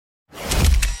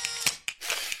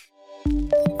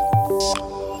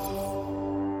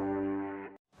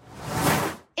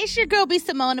It's your girl, B.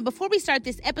 Simone, and before we start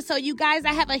this episode, you guys,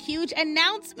 I have a huge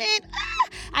announcement.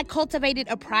 I cultivated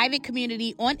a private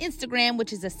community on Instagram,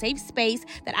 which is a safe space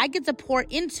that I get to pour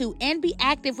into and be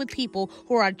active with people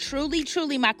who are truly,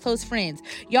 truly my close friends.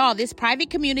 Y'all, this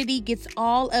private community gets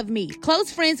all of me.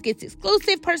 Close friends gets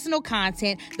exclusive personal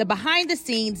content, the behind the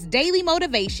scenes, daily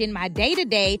motivation, my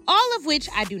day-to-day, all of which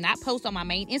I do not post on my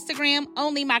main Instagram,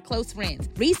 only my close friends.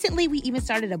 Recently, we even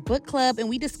started a book club and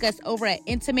we discussed over an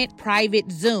intimate,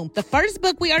 private Zoom. The first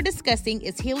book we are discussing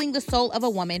is Healing the Soul of a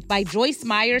Woman by Joyce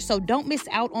Meyer, so don't miss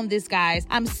out on this, guys.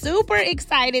 I'm super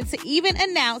excited to even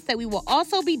announce that we will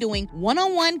also be doing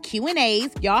one-on-one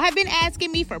Q&As. Y'all have been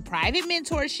asking me for private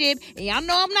mentorship, and y'all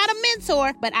know I'm not a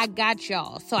mentor, but I got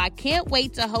y'all. So I can't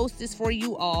wait to host this for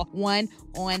you all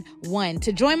one-on-one.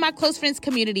 To join my close friends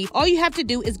community, all you have to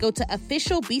do is go to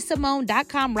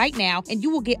officialbsimone.com right now, and you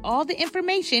will get all the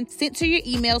information sent to your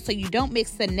email so you don't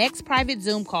miss the next private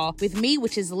Zoom call with me,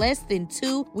 which is less than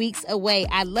 2 weeks away.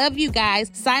 I love you guys.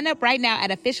 Sign up right now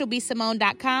at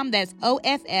officialbsimone.com. That's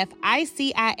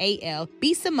OFFICIAL,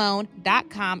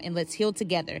 bsimone.com, and let's heal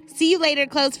together. See you later,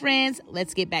 close friends.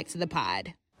 Let's get back to the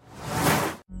pod.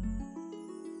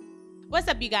 What's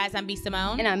up, you guys? I'm B.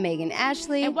 Simone. And I'm Megan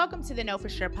Ashley. And welcome to the Know For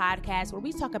Sure podcast, where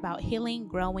we talk about healing,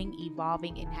 growing,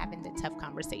 evolving, and having the tough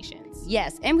conversations.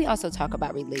 Yes, and we also talk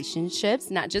about relationships,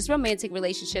 not just romantic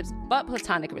relationships, but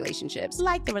platonic relationships.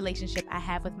 Like the relationship I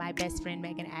have with my best friend,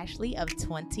 Megan Ashley, of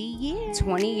 20 years.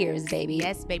 20 years, baby.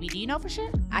 Yes, baby. Do you know for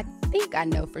sure? I think I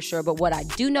know for sure, but what I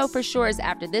do know for sure is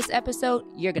after this episode,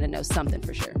 you're going to know something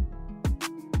for sure.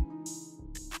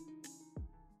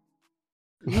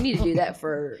 You need to do that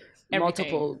for...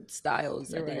 multiple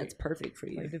styles. You're I think that's perfect for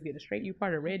you. Like, just get it straight. You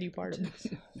part of red, you part of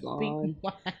blonde.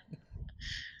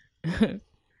 Because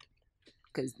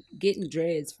getting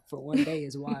dreads for one day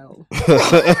is wild. But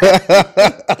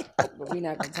we're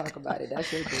not going to talk about it.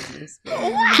 That's your business.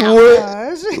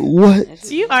 What?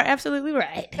 You are absolutely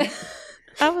right.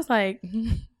 I was like...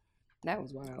 That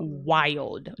was wild.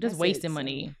 Wild. Just wasting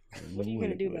money. What are you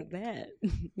going to do about that?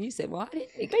 You said, well, I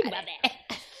didn't think about that.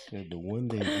 The one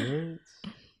day dreads?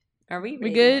 Are we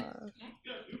good?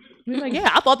 We're like, yeah,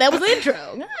 I thought that was the intro.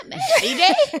 God, man,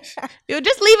 DJ.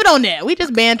 Just leave it on there. We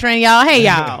just bantering, y'all. Hey,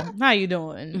 y'all. How you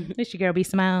doing? It's your girl, B.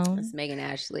 Simone. It's Megan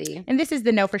Ashley. And this is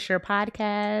the Know For Sure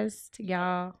podcast,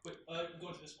 y'all. Wait, go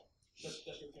to this one. That's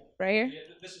your camera. Right here? Yeah,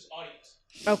 this is audience.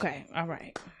 Okay, all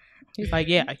right. He's like,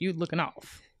 yeah, you looking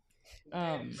off.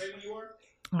 Ready when you were?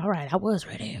 All right, I was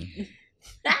ready.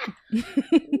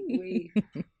 You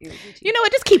know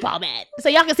what? Just keep all that so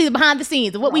y'all can see the behind the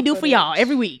scenes of what we do for y'all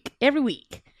every week.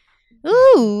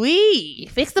 Ooh, wee!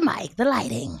 Fix the mic, the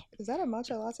lighting. Is that a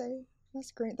matcha latte?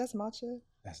 That's green. That's matcha.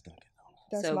 That's Dunkin' Donuts.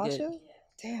 That's so matcha. Good.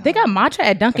 Damn. They got matcha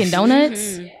at Dunkin'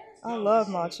 Donuts. I love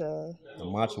matcha. The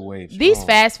matcha wave. These strong.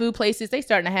 fast food places, they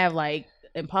starting to have like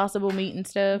impossible meat and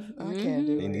stuff. I can't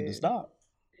do it. They need to stop.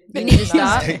 You need to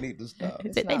stop. They need to stop.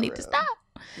 They need to stop.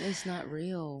 It's not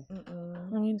real. I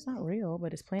mean, it's not real,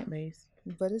 but it's plant based.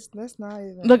 But that's not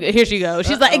even. Look, here she goes.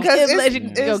 She's like,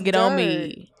 go get on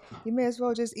me. You may as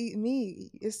well just eat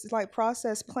meat. It's like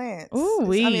processed plants.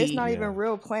 Ooh, it's not even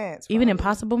real plants. Even probably.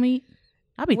 impossible meat.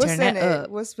 I'll be What's turning that in up.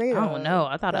 it? What's made I of? don't know.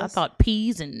 I thought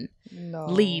peas and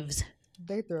leaves.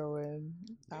 They throw in.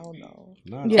 I don't know.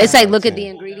 Yeah. It's like, look at the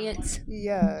ingredients.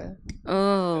 Yeah.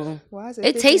 Oh. Why is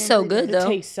it tastes so good though. It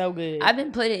tastes so good. I've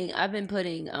been putting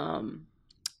the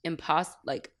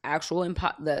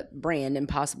brand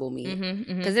Impossible meat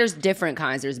because there's different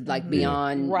kinds. There's like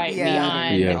Beyond,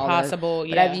 Beyond Impossible.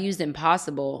 But I've used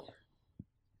Impossible,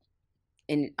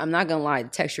 and I'm not gonna lie, the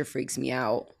texture freaks me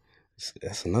out.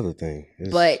 That's another thing.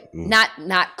 But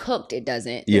not cooked, it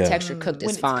doesn't. The texture cooked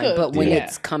is fine, cooked, but when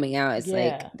it's coming out, it's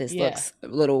like this looks a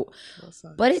little.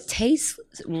 But it tastes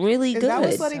really good. Is that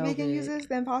what Slutty Vegan uses?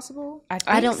 The Impossible?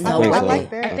 I don't know. I like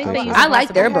their. I think they use I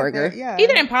like their burger.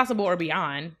 Either Impossible or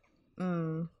Beyond.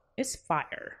 It's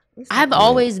fire. I've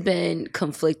always been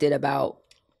conflicted about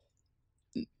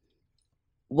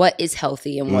what is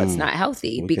healthy and what's not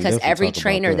healthy because every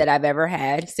trainer that I've ever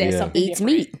had says something eats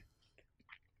different. meat.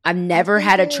 I've never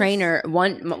had a trainer.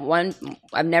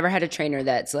 I've never had a trainer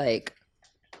that's like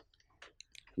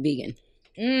vegan.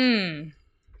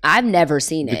 I've never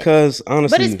seen it. Because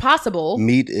honestly, but it's possible.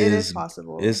 Meat it is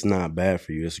possible. It's not bad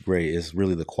for you. It's great. It's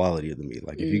really the quality of the meat.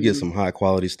 Like if you get some high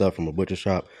quality stuff from a butcher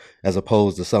shop, as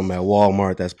opposed to something at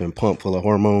Walmart that's been pumped full of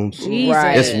hormones,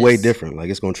 it's way different. Like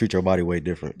it's going to treat your body way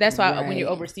different. That's why when you're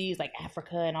overseas, like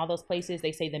Africa and all those places,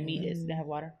 they say the meat is. Do you have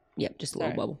water? Yep, just a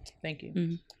little bubble. Thank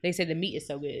you. They say the meat is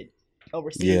so good.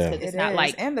 overseas. Yeah. It's not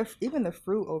like and even the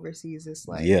fruit overseas is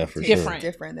like for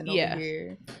different than Yeah. over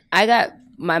here. I got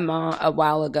my mom a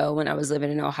while ago when I was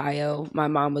living in Ohio. My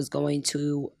mom was going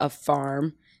to a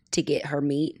farm to get her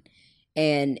meat,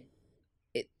 and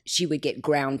she would get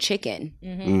ground chicken.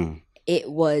 It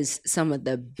was some of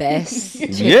the best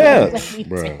chicken. Yes, Let me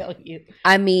bro. tell you.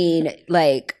 I mean,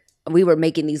 like, we were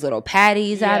making these little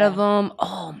patties out of them.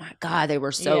 Oh my God, they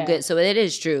were so good. So it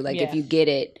is true. Like, if you get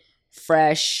it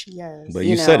fresh. Yes. But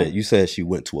you said it. You said she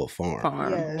went to a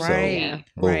farm. Yes. So, Right.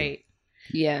 boom. Right.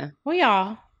 Yeah. Well,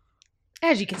 y'all,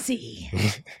 as you can see,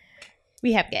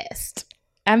 we have guests.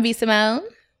 I'm B. Simone.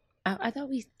 I thought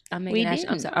I'm Megan We Ash.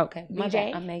 I'm did. sorry. Okay. My BJ?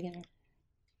 bad. I'm Megan.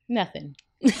 Nothing.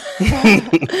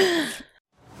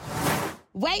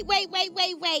 Wait.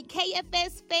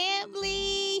 KFS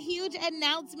family. Huge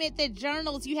announcement. The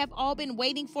journals you have all been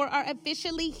waiting for are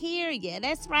officially here. Yeah,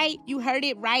 that's right. You heard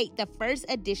it right. The first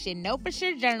edition Know For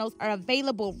Sure journals are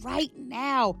available right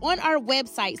now on our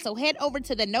website. So head over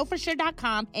to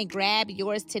theknowforsure.com and grab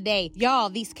yours today. Y'all,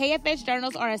 these KFS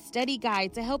journals are a study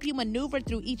guide to help you maneuver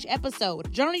through each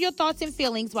episode. Journal your thoughts and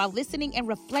feelings while listening and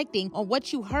reflecting on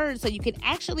what you heard so you can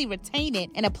actually retain it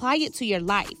and apply it to your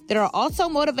life. There are also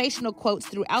motivational quotes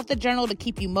throughout the journal to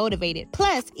keep you motivated.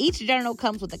 Plus, each journal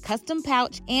comes with a custom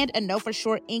pouch and a Know For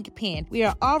Sure ink pen. We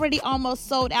are already almost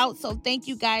sold out, so thank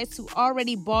you guys who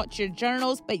already bought your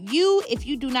journals. But if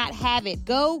you do not have it,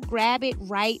 go grab it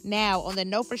right now on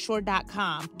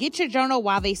theknowforsure.com. Get your journal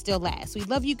while they still last. We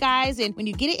love you guys, and when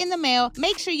you get it in the mail,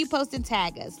 make sure you post and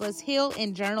tag us. Let's heal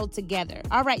and journal together.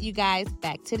 All right, you guys,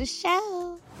 back to the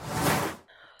show.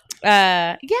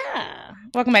 Yeah.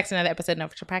 Welcome back to another episode of Know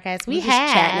For Sure Podcast. We Just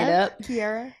have chatting it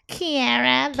up.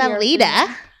 Kiara, the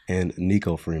leader. And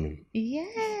Neko Freeman.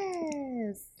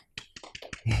 Yes.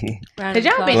 Round Because of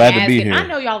y'all been Glad to be asking. here. I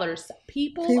know y'all are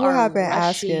people are have been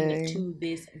rushing asking. to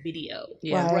this video.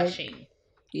 Yeah. Right. Rushing.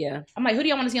 Yeah. I'm like, who do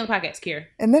y'all want to see on the podcast, Kiara?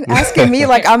 And then asking me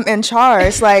like I'm in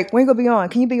charge. Like, when you gonna be on?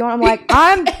 Can you be on? I'm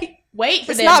like, Wait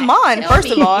for it's them. not mine. Tell First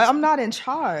me. of all, I'm not in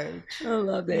charge. I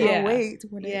love it. Yeah. I'll wait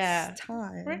when Yeah. it's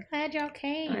time. We're glad y'all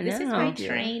came. I This is know. my Thank you.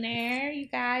 trainer, you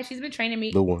guys. She's been training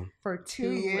me The one. for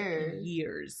 2 years.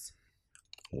 years.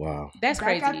 Wow. That's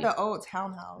Back crazy. at the old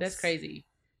townhouse. That's crazy.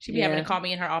 She be having Yeah. to call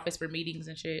me in her office for meetings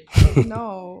and shit.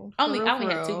 No. I for only real,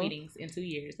 had for 2 real. meetings in 2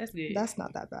 years. That's good. That's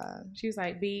not that bad. She was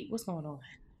like, B, what's going on?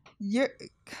 You're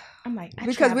I'm like, I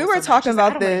because we travel were so much. talking She's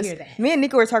like, about I don't wanna this. hear that. Me and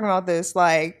Nico were talking about this.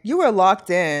 Like, you were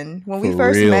locked in when we For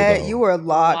first real, met. though. You were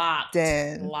locked Locked.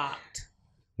 in. Locked.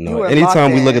 You No, were anytime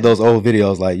locked we look in. at those old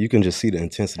videos, like you can just see the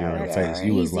intensity on her Yeah. face.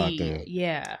 You was locked Crazy. in.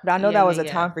 Yeah. But I know Yeah, that was yeah, a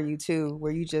yeah. time for you too,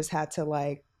 where you just had to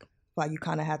like you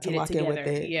kind of had to Get it lock in with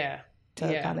together. it Yeah.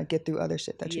 to Yeah. kind of get through other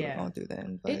shit that you Yeah. were going through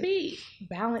then. But It'd be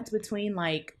balance between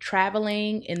like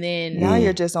traveling and then now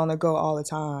you're just on the go all the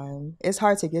time. It's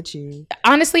hard to get you.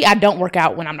 honestly, I don't work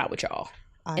out when I'm not with y'all.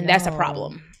 I And that's a know.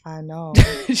 problem. I know.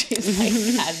 She's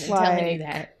like, I've been telling you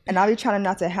that. And I'll be trying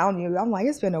not to hound you. I'm like,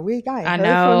 it's been a week. I ain't I heard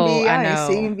know. from me. I I, know.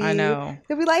 ain't seen me. I know.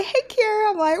 They'll be like, hey,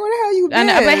 Kiara. I'm like, where the hell you been? I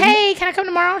know. But hey, can I come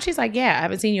tomorrow? She's like, yeah, I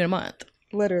haven't seen you in a month.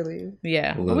 Literally.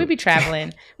 Yeah. But Look. we be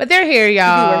traveling. But they're here, You be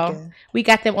y'all. working. We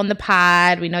got them on the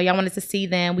pod. We know y'all wanted to see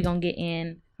them. We gonna get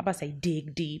in. I'm about to say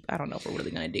dig deep. I don't know if we're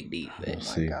really gonna dig deep. But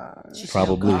Let's see. Gosh.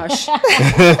 Probably. Gosh.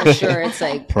 For sure. It's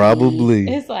like Probably.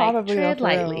 it's like Probably tread though, for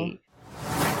real. lightly.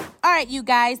 All right, you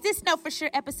guys, this Know For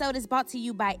Sure episode is brought to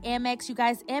you by Amex. You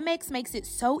guys, Amex makes it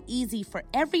so easy for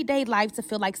everyday life to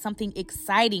feel like something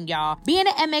exciting, y'all. Being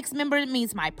an Amex member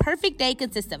means my perfect day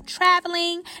consists of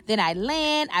traveling, then I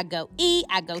land, I go eat,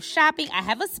 I go shopping, I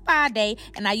have a spa day,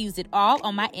 and I use it all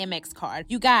on my Amex card.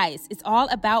 You guys, it's all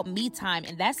about me time,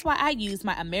 and that's why I use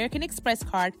my American Express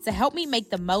card to help me make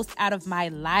the most out of my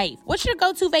life. What's your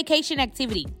go-to vacation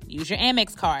activity? Use your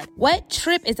Amex card. What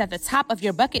trip is at the top of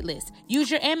your bucket list?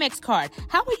 Use your Amex card.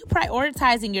 How are you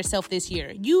prioritizing yourself this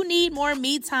year? You need more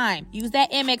me time. Use that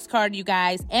Amex card, you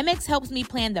guys. Amex helps me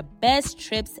plan the best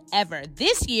trips ever.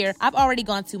 This year, I've already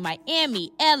gone to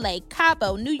Miami, LA,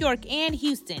 Cabo, New York, and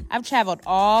Houston. I've traveled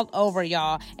all over,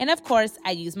 y'all. And of course,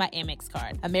 I use my Amex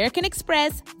card. American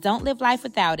Express, don't live life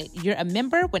without it. You're a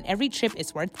member when every trip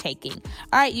is worth taking.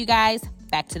 All right, you guys,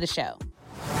 back to the show.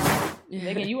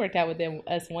 Megan, you worked out with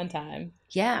us one time.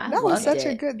 Yeah, I That was loved such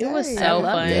a it. good day. It was I so loved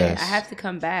fun. it. Yes. I have to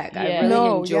come back. I Yeah. really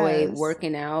No, enjoy yes.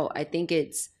 working out. I think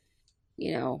it's,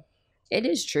 it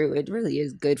is true. It really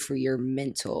is good for your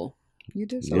mental. You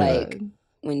did so Yeah. Like good.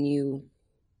 when you,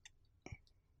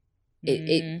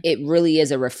 Mhm. it really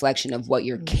is a reflection of what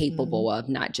you're Mhm. capable of,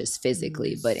 not just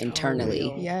physically, but So internally.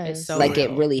 real. Yes. It's so Like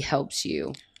real. it really helps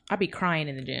you. I be crying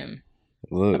in the gym.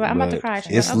 Look, I'm about to cry.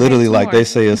 it's Okay, literally two like more. they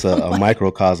say it's a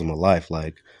microcosm of life,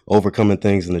 like overcoming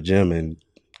things in the gym and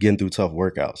getting through tough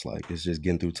workouts. Like it's just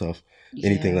getting through tough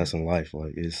anything that's in life.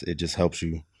 Like it just helps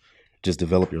you just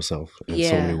develop yourself in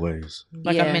so many ways.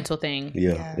 Like a mental thing.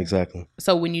 Yeah, exactly.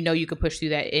 So when you know you could push through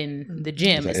that in the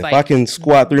gym, it's if like I can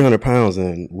squat 300 pounds,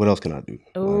 then what else can I do?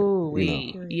 oh,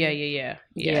 Yeah.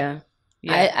 Yeah.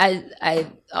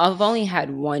 I've only had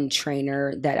one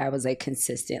trainer that I was like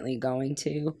consistently going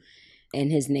to,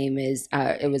 and his name is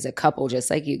it was a couple just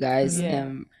like you guys,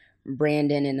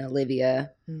 Brandon and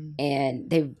Olivia, and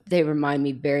they remind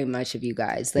me very much of you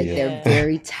guys. Like they're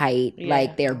very tight,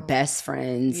 like they're best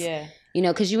friends. Yeah. You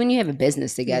know, because when you have a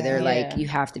business together, like you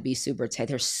have to be super tight.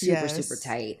 They're super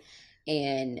tight,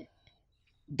 and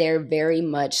they're very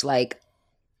much like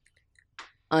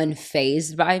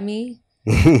unfazed by me.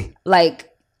 Like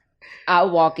I'll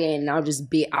walk in and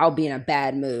I'll be in a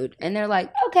bad mood, and they're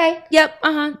like, okay, yep,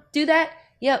 do that,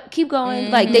 yep, keep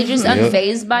going. Like they just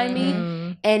unfazed by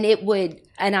me, and it would,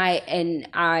 and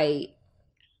I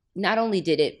not only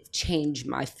did it change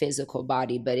my physical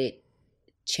body, but it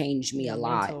changed me a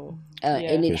lot,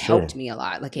 and it helped me a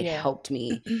lot. Like it helped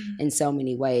me in so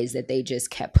many ways that they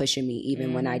just kept pushing me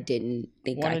even when I didn't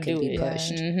think I could be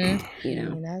pushed. You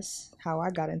know, and that's how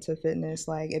I got into fitness.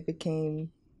 Like it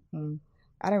became,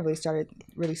 I didn't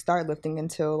really start lifting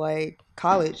until like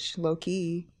college, low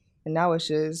key, and now it's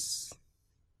just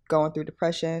going through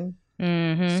depression,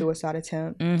 suicide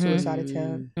attempt,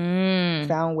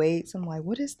 found weights. I'm like,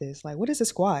 what is this? Like, what is a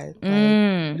squat?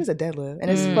 Like, what is a deadlift?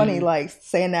 And it's funny, like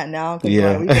saying that now because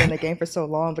like, we've been in the game for so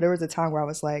long. But there was a time where I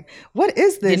was like, what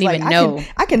is this? Didn't like, even know.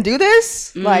 I can do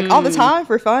this like all the time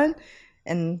for fun,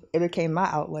 and it became my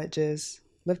outlet, just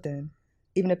lifting.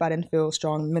 Even if I didn't feel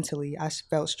strong mentally, I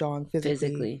felt strong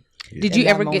physically. Did you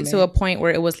ever get to a point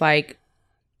where it was like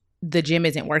the gym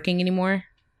isn't working anymore?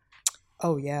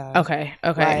 Oh yeah. Okay.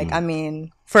 Like I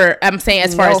mean, I'm saying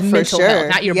as far as mental health,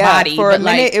 not your body. For but a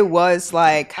minute, like, it was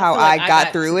like how I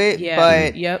got through it.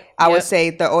 But I would say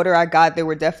the older I got, there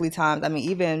were definitely times. I mean,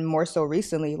 even more so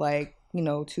recently, like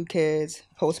 2 kids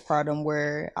postpartum,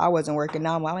 where I wasn't working.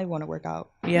 Now I'm like, I don't even want to work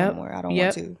out anymore. I don't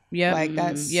want to. Like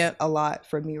that's a lot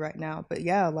for me right now. But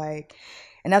yeah, like.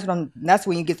 And that's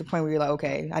when you get to the point where you're like,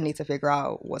 okay, I need to figure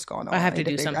out what's going on. I have to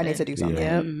do something. I need to do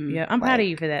something. Yeah. I'm proud of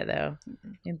you for that though.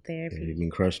 In therapy. Yeah, you've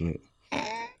been crushing it.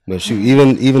 But shoot,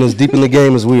 even as deep in the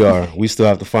game as we are, we still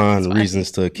have to find reasons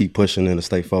to keep pushing and to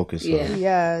stay focused. So.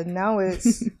 Yeah. Now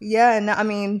it's and I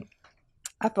mean,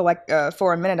 I feel like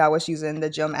for a minute I was using the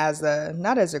gym as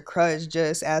not as a crutch,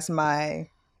 just as my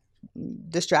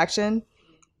distraction.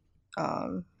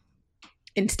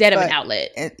 Instead of an outlet,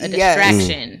 a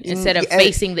distraction, instead of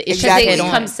facing the issue they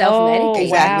become self-medicated.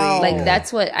 Exactly. Like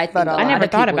that's what I think. I never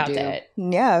thought about that.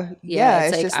 Yeah.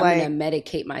 It's just I'm gonna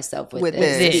medicate myself with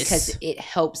this because it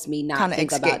helps me not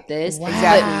think about this. Wow.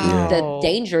 Exactly. But the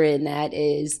danger in that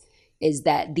is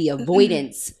that the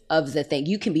avoidance of the thing.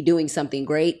 You can be doing something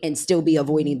great and still be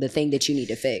avoiding the thing that you need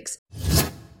to fix.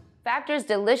 Factor's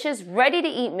delicious,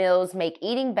 ready-to-eat meals make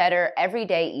eating better every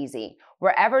day easy.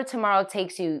 Wherever tomorrow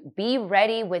takes you, be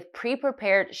ready with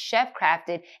pre-prepared,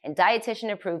 chef-crafted, and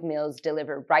dietitian-approved meals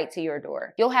delivered right to your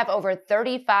door. You'll have over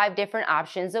 35 different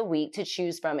options a week to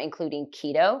choose from, including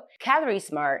keto, calorie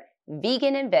smart,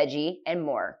 vegan and veggie, and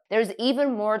more. There's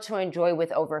even more to enjoy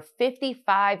with over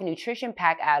 55 nutrition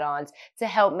pack add-ons to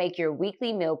help make your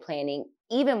weekly meal planning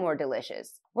even more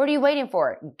delicious. What are you waiting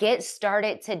for? Get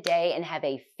started today and have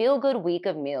a feel-good week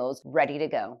of meals ready to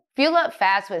go. Fuel up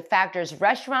fast with Factor's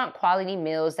restaurant quality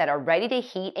meals that are ready to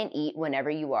heat and eat whenever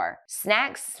you are.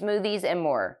 Snacks, smoothies, and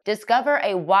more. Discover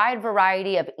a wide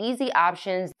variety of easy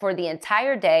options for the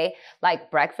entire day,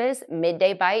 like breakfast,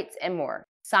 midday bites, and more.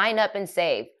 Sign up and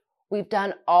save. We've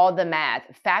done all the math.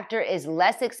 Factor is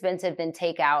less expensive than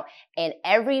takeout, and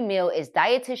every meal is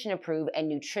dietitian approved and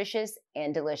nutritious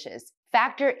and delicious.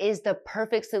 Factor is the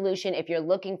perfect solution if you're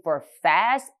looking for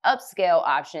fast, upscale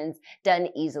options done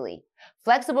easily.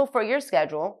 Flexible for your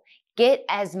schedule, get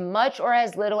as much or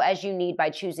as little as you need by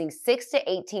choosing 6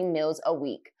 to 18 meals a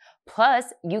week.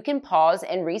 Plus, you can pause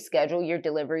and reschedule your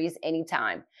deliveries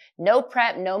anytime. No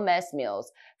prep, no mess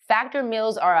meals. Factor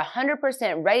meals are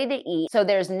 100% ready to eat, so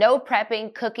there's no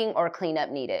prepping, cooking, or cleanup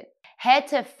needed. Head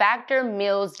to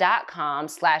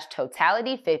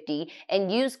factormeals.com/totality50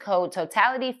 and use code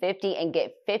totality50 and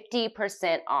get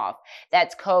 50% off.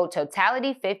 That's code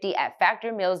totality50 at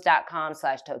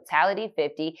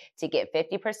factormeals.com/totality50 to get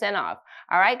 50% off.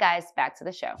 All right, guys, back to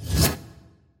the show.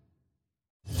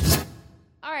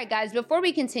 All All right, guys, before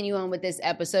we continue on with this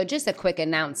episode, just a quick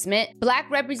announcement. Black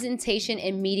representation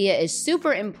in media is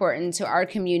super important to our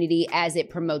community as it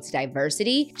promotes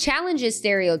diversity, challenges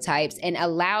stereotypes, and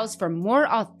allows for more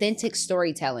authentic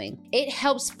storytelling. It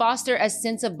helps foster a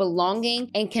sense of belonging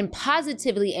and can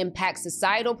positively impact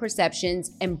societal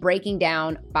perceptions and breaking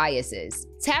down biases.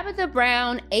 Tabitha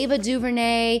Brown, Ava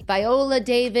DuVernay, Viola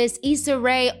Davis, Issa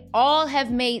Rae all have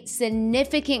made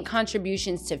significant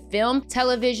contributions to film,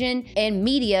 television, and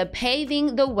media,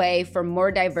 paving the way for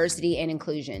more diversity and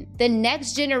inclusion. The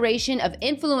next generation of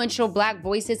influential Black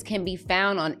voices can be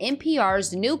found on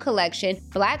NPR's new collection,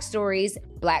 Black Stories,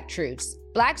 Black Truths.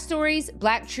 Black Stories,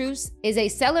 Black Truths is a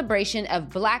celebration of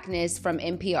Blackness from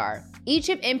NPR. Each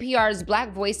of NPR's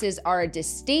Black voices are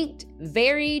distinct,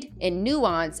 varied, and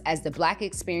nuanced as the Black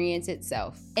experience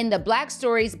itself. In the Black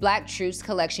Stories, Black Truths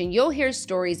collection, you'll hear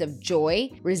stories of joy,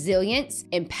 resilience,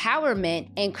 empowerment,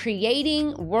 and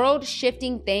creating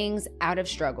world-shifting things out of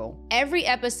struggle. Every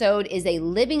episode is a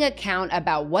living account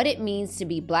about what it means to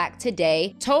be Black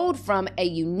today, told from a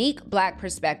unique Black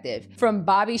perspective. From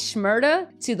Bobby Shmurda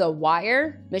to The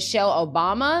Wire, Michelle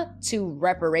Obama to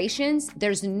reparations,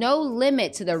 there's no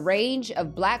limit to the range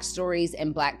of Black stories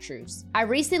and Black truths. I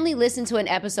recently listened to an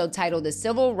episode titled The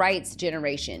Civil Rights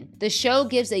Generation. The show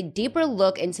gives a deeper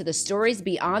look into the stories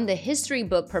beyond the history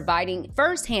book, providing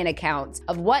firsthand accounts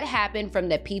of what happened from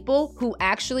the people who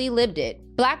actually lived it.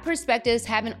 Black perspectives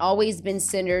haven't always been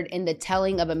centered in the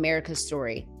telling of America's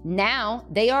story. Now,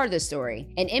 they are the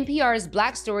story. In NPR's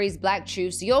Black Stories, Black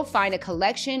Truths, you'll find a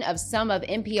collection of some of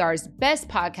NPR's best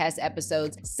podcast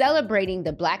episodes celebrating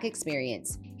the Black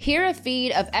experience. Hear a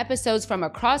feed of episodes from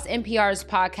across NPR's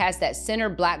podcasts that center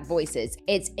Black voices.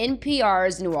 It's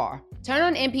NPR's Noir. Turn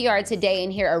on NPR today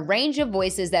and hear a range of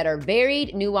voices that are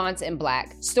varied, nuanced, and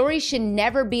Black. Stories should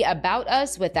never be about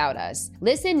us without us.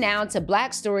 Listen now to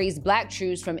Black Stories, Black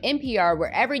Truths from NPR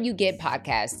wherever you get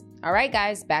podcasts. All right,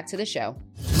 guys, back to the show.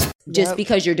 Just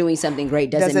because you're doing something great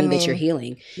doesn't mean that you're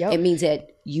healing. It means that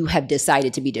you have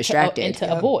decided to be distracted. And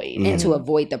to avoid. And to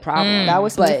avoid the problem. That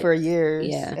was me for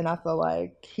years. And I feel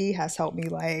like he has helped me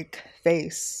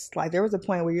face. There was a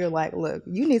point where you're like, look,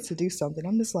 you need to do something.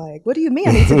 I'm just like, what do you mean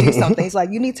I need to do something? He's like,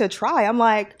 you need to try. I'm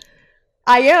like,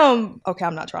 I am. Okay,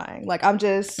 I'm not trying. I'm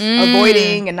just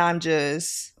avoiding and I'm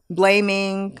just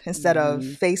blaming instead of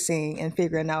facing and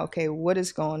figuring out, okay, what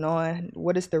is going on?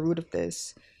 What is the root of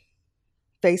this?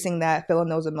 Facing that, feeling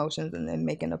those emotions, and then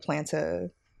making a plan to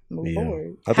move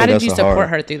forward. How did you support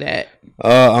her through that?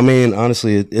 I mean,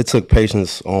 honestly, it took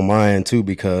patience on my end too,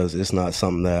 because it's not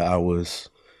something that I was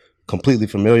completely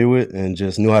familiar with and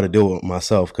just knew how to deal with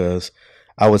myself. Because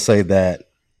I would say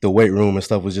that the weight room and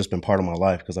stuff was just been part of my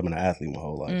life because I've been an athlete my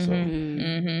whole life.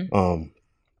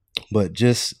 But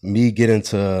just me getting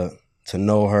to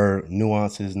know her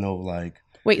nuances,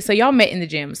 Wait, so y'all met in the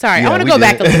gym? Sorry, I want to go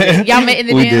back a little bit. Y'all met in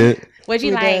the gym? Did. What'd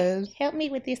you did. Help me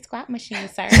with this squat machine,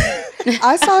 sir.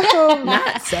 I saw him.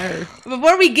 Not sir.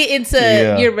 Before we get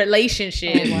into your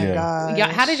relationship, oh my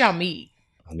God, how did y'all meet?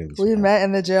 We met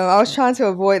in the gym. I was trying to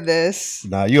avoid this.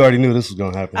 Nah, you already knew this was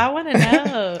gonna happen. I want to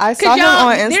know. I saw him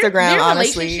on Instagram. Their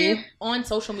honestly, relationship on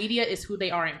social media is who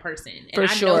they are in person. And For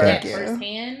sure. I know that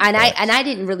firsthand. And I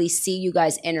didn't really see you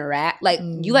guys interact.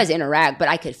 You guys interact, but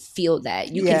I could feel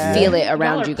that. You can feel it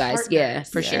around you guys. Partners. Yeah,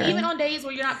 for sure. Even on days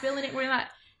where you're not feeling it, where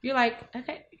you're like,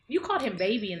 okay. You called him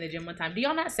baby in the gym one time. Do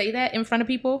y'all not say that in front of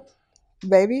people?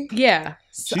 Baby? Yeah.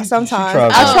 Sometimes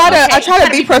I try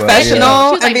to be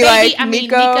professional and be like,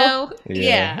 Neko.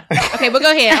 Yeah. Okay, but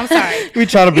go ahead. I'm sorry. We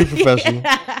try to be professional.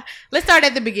 Let's start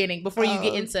at the beginning before you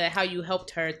get into how you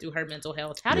helped her through her mental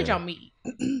health. How did y'all meet?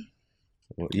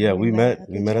 Well, we met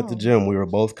at the gym. We were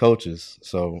both coaches.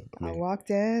 So I walked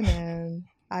in and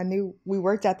I knew we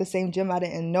worked at the same gym. I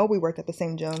didn't know we worked at the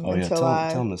same gym until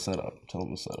tell him to set up.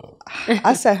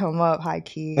 I set him up high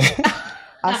key.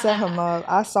 I set him up.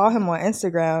 I saw him on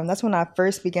Instagram. That's when I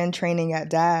first began training at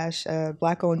Dash, a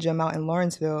Black-owned gym out in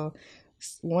Lawrenceville.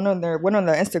 Went on their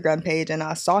Instagram page and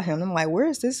I saw him. I'm like, where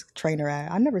is this trainer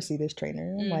at? I never see this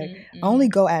trainer. I'm like, I only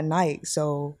go at night,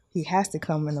 so he has to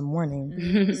come in the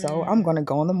morning. So I'm gonna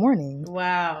go in the morning.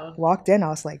 Wow. Walked in, I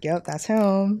was like, yep, that's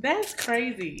him. That's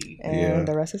crazy. And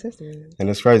the rest is history. And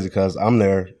it's crazy because I'm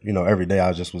there, every day.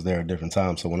 I just was there at different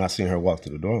times. So when I seen her walk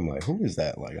through the door, I'm like, who is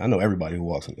that? I know everybody who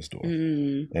walks in this door.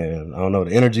 And I don't know,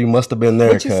 the energy must have been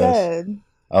there. What you said?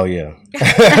 Oh, yeah.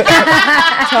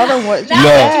 Tell them what you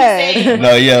said.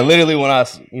 No, yeah. Literally when I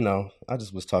I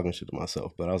just was talking shit to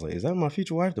myself. But I was like, is that my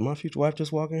future wife? Did my future wife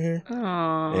just walk in here?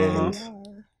 Aww.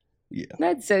 And yeah.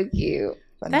 That's so cute.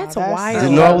 That's wild.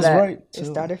 Didn't know I was right. It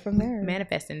started from there.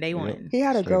 Manifesting day one. He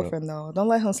had a girlfriend though. Don't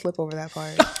let him slip over that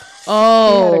part.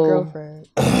 Oh, he had a girlfriend.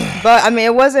 But I mean,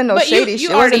 it wasn't no shady shit.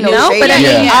 You already know. But I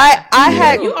mean, I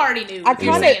had. You already knew. I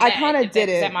kind of did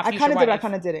it. I kind of did. I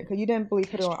kind of did it because you didn't really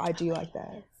put it on IG like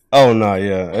that. Oh no,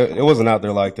 yeah, it wasn't out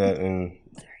there like that, and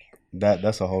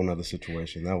that's a whole nother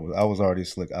situation. I was already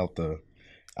slick out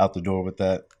the door with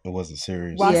that. It wasn't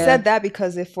serious. Well, I said that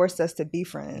because it forced us to be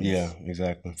friends. Yeah,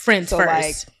 exactly. Friends first.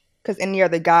 Like, because any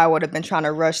other guy would have been trying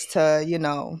to rush to,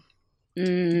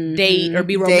 date or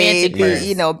be romantic,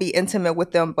 be intimate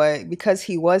with them. But because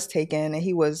he was taken and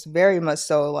he was very much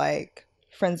so like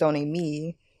friend zoning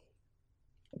me,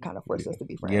 it kind of forced us to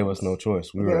be friends. Gave us no choice.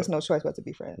 Gave us no choice but to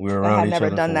be friends. We were around I had each never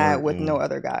other done that work, with no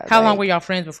other guy. How long were y'all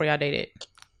friends before y'all dated?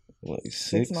 Like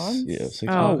 6 months. Yeah, 6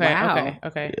 months. Oh, wow.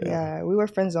 Okay. Yeah, we were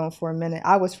friend zoned for a minute.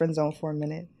 I was friend zoned for a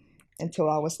minute until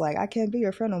I was like, I can't be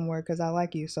your friend no more because I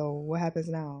like you. So what happens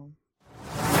now?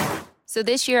 So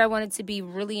this year I wanted to be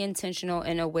really intentional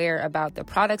and aware about the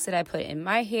products that I put in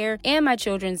my hair and my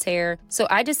children's hair. So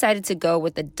I decided to go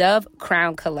with the Dove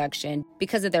Crown Collection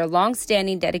because of their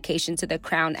long-standing dedication to the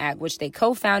Crown Act, which they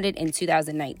co-founded in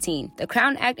 2019. The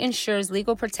Crown Act ensures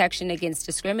legal protection against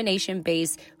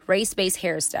discrimination-based race-based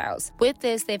hairstyles. With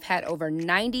this, they've had over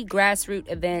 90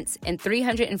 grassroots events and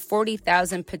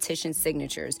 340,000 petition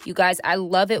signatures. You guys, I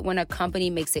love it when a company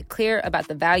makes it clear about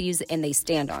the values and they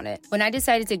stand on it. When I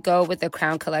decided to go with the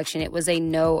Crown Collection, it was a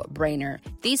no-brainer.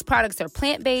 These products are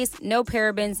plant-based, no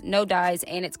parabens, no dyes,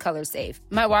 and it's color safe.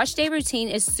 My wash day routine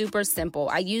is super simple.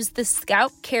 I use the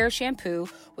Scalp Care Shampoo,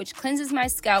 which cleanses my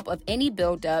scalp of any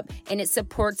buildup, and it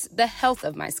supports the health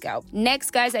of my scalp.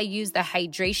 Next, guys, I use the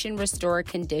Hydration Restore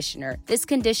Conditioner. This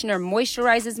conditioner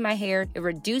moisturizes my hair, it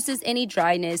reduces any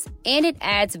dryness, and it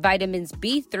adds vitamins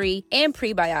B3 and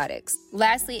prebiotics.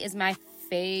 Lastly is my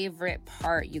favorite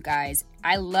part, you guys.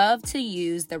 I love to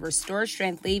use the Restore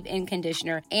Strength Leave-In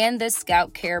Conditioner and the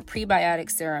Scalp Care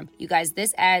Prebiotic Serum. You guys,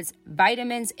 this adds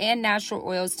vitamins and natural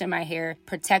oils to my hair,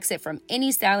 protects it from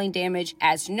any styling damage,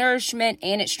 adds nourishment,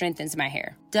 and it strengthens my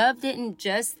hair. Dove didn't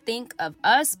just think of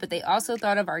us, but they also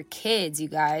thought of our kids, you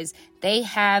guys. They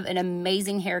have an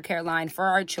amazing hair care line for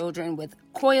our children with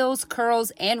coils,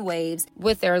 curls, and waves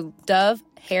with their Dove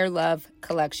Hair Love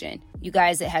collection. You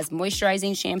guys, it has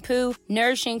moisturizing shampoo,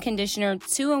 nourishing conditioner,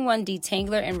 2-in-1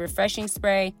 detangler and refreshing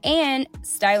spray, and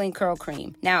styling curl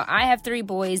cream. Now, I have 3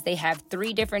 boys. They have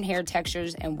 3 different hair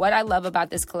textures, and what I love about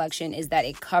this collection is that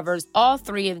it covers all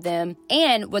 3 of them.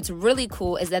 And what's really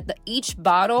cool is that each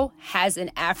bottle has an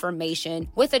affirmation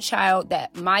with a child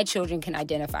that my children can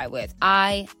identify with.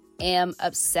 I am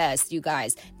obsessed, you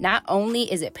guys. Not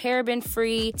only is it paraben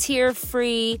free, tear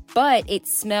free, but it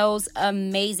smells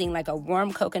amazing like a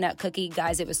warm coconut cookie.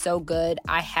 Guys, it was so good.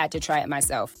 I had to try it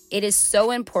myself. It is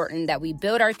so important that we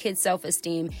build our kids'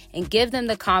 self-esteem and give them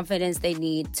the confidence they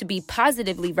need to be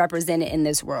positively represented in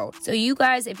this world. So you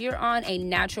guys, if you're on a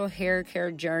natural hair care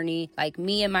journey like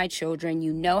me and my children,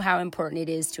 you know how important it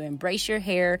is to embrace your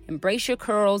hair, embrace your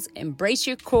curls, embrace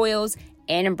your coils,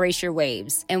 and embrace your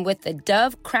waves. And with the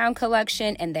Dove Crown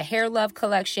Collection and the Hair Love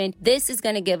Collection, this is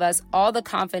going to give us all the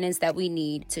confidence that we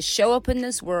need to show up in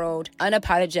this world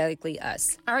unapologetically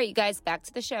us. All right, you guys, back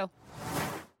to the show.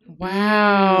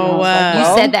 Wow.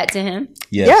 You said that to him?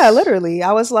 Yes. Yeah, literally.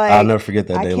 I was like, I'll never forget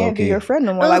that day. I can't be your friend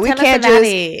no more. Oh, like we can't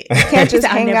just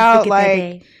hang out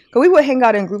like, because we would hang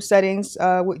out in group settings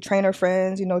with trainer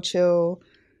friends, chill,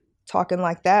 talking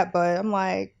like that. But I'm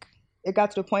like, it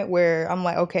got to the point where I'm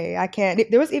like, okay, I can't.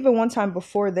 There was even one time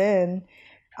before then,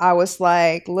 I was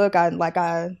like, look, I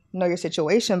know your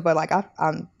situation, but like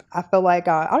I feel like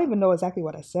I don't even know exactly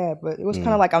what I said, but it was kind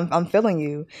of like I'm feeling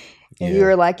you, and you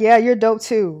were like, yeah, you're dope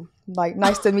too. Like,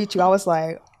 nice to meet you. I was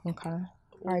like, okay, all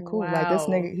right, cool. Wow. Like this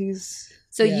nigga, he's.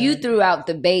 So you threw out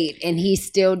the bait, and he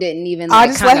still didn't even. I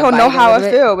just let him know how I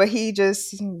feel, but he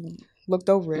just looked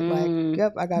over it like,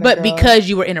 yep, I got it. But because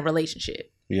you were in a relationship.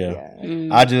 Yeah.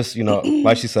 I just,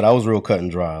 like she said, I was real cut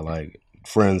and dry, like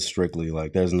friends strictly.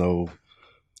 Like there's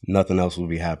nothing else would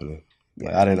be happening.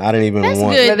 Like I didn't even want.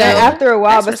 But then after a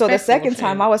while, but so the second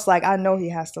time I was like, I know he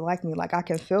has to like me. Like I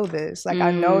can feel this. Like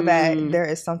I know that there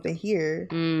is something here.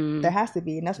 There has to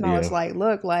be. And that's when I was like,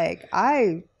 look, like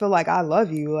I feel like I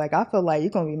love you. Like I feel like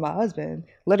you're going to be my husband.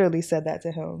 Literally said that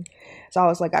to him. So I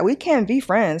was like, we can't be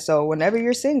friends. So whenever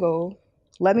you're single,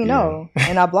 let me know.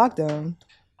 And I blocked him.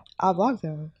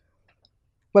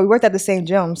 But we worked at the same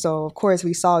gym, so of course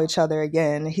we saw each other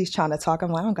again. He's trying to talk.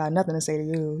 I'm like, I don't got nothing to say to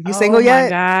you. You single yet?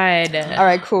 Oh my God. All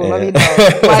right, cool. Let me know.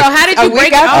 Like, so how did you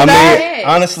break out? I mean,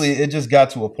 honestly, it just got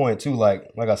to a point too. Like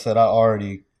I said, I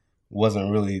already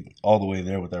wasn't really all the way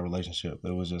there with that relationship.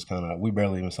 It was just kind of, we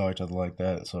barely even saw each other like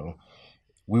that. So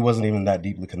we wasn't even that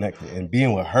deeply connected. And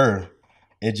being with her,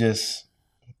 it just,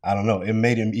 I don't know, it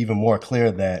made it even more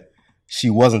clear that she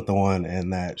wasn't the one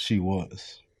and that she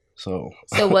was. So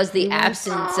was the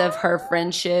absence of her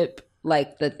friendship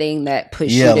like the thing that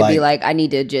pushed you to be like, I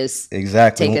need to just take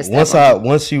a step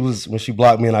when she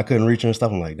blocked me and I couldn't reach her and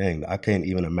stuff, I'm like, dang, I can't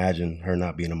even imagine her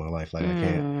not being in my life. Like I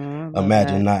can't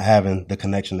imagine not having the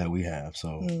connection that we have.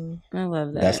 So I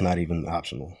love that. That's not even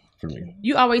optional for me.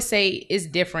 You always say it's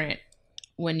different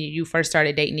when you first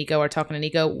started dating Neko or talking to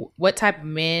Neko. What type of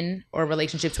men or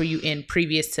relationships were you in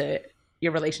previous to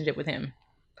your relationship with him?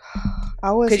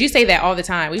 Because you say that all the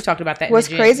time. We've talked about that. What's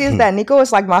crazy is that Neko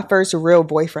is like my first real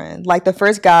boyfriend. Like the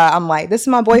first guy, I'm like, this is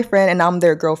my boyfriend and I'm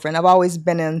their girlfriend. I've always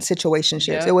been in situationships.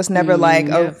 Yep. It was never like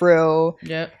a real,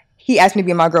 he asked me to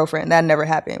be my girlfriend. That never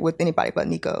happened with anybody but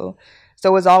Neko. So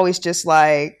it was always just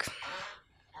like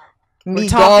me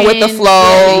going with the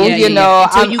flow, you know.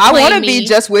 I want to be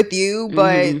just with you,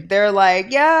 but they're like,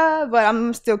 but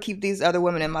I'm still keep these other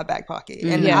women in my back pocket,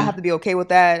 and I have to be okay with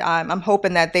that. I'm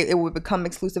hoping that it would become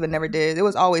exclusive, and never did. It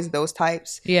was always those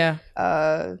types.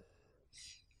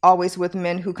 Always with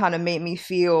men who kind of made me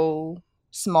feel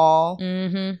small.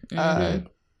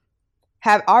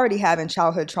 Have already having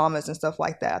childhood traumas and stuff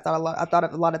like that. I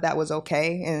thought a lot of that was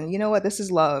okay, and you know what? This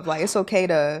is love. Like it's okay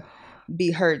to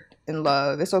be hurt in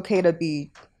love. It's okay to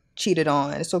be cheated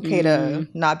on. It's okay to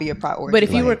not be a priority. But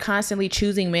if you were constantly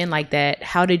choosing men like that,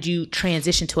 how did you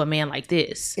transition to a man like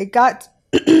this? It got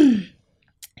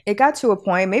to a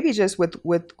point, maybe just with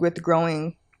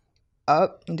growing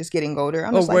up and just getting older.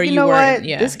 I'm just like, you know what?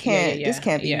 This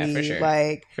can't be me. For sure.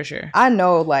 Like for sure. I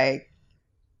know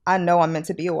I'm meant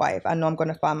to be a wife. I know I'm going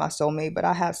to find my soulmate, but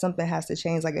something has to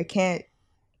change. Like it can't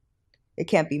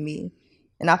be me.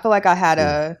 And I feel like I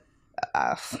had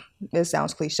it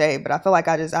sounds cliche, but I feel like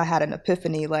I had an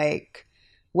epiphany. Like,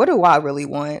 what do I really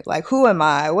want? Like, who am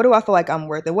I? What do I feel like I'm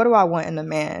worth? And what do I want in a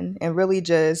man? And really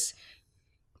just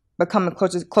becoming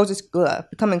closer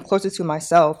to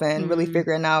myself and really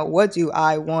figuring out, what do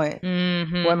I want? What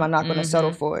am I not going to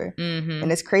settle for?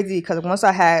 And it's crazy because once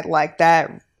I had like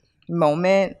that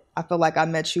moment, I feel like I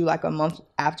met you like a month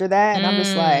after that, and I'm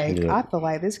just like, I feel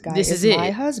like this guy is my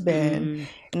husband.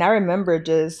 And I remember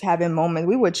just having moments.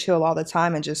 We would chill all the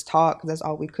time and just talk, because that's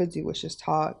all we could do was just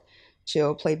talk,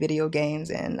 chill, play video games.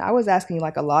 And I was asking you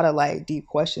like a lot of like deep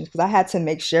questions, because I had to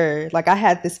make sure, like I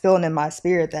had this feeling in my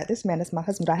spirit that this man is my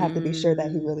husband. I have to be sure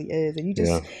that he really is. And you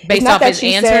just based off his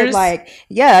answers, said, like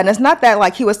and it's not that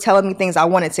like he was telling me things I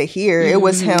wanted to hear. It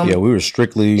was him. Yeah, we were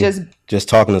strictly just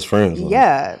talking as friends.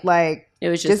 Like. It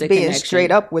was just being connection.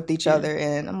 Straight up with each other.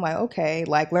 And I'm like, okay,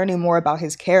 like learning more about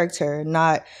his character,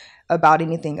 not about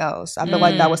anything else. I feel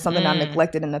like that was something I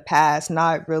neglected in the past,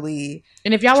 not really.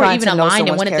 And if y'all were even aligned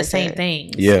and wanted the same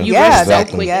things, you were so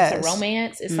quick into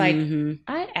romance. It's like,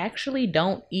 I actually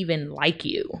don't even like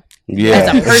you as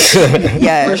a person.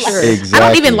 For sure. Exactly. I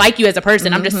don't even like you as a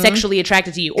person. I'm just sexually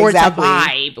attracted to you, or it's a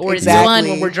vibe, or it's fun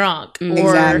when we're drunk,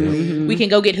 or we can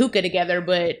go get hookah together.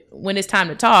 But when it's time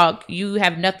to talk, you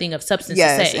have nothing of substance to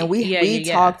say. And we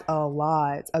talked a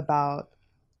lot about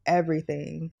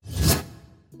everything.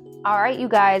 All right, you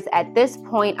guys, at this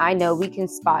point, I know we can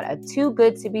spot a too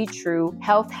good to be true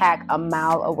health hack a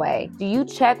mile away. Do you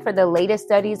check for the latest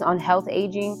studies on health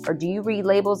aging, or do you read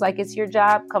labels like it's your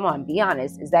job? Come on, be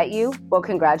honest. Is that you? Well,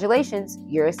 congratulations,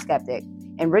 you're a skeptic.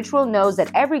 And Ritual knows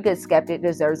that every good skeptic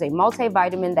deserves a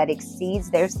multivitamin that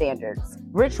exceeds their standards.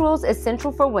 Ritual's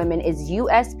Essential for Women is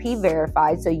USP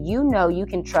verified, so you know you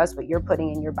can trust what you're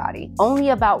putting in your body. Only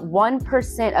about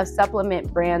 1% of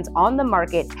supplement brands on the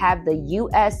market have the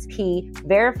USP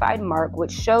verified mark,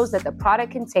 which shows that the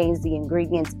product contains the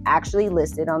ingredients actually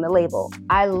listed on the label.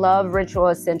 I love Ritual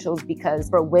Essentials because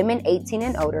for women 18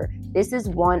 and older, this is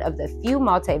one of the few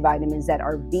multivitamins that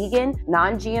are vegan,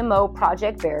 non-GMO,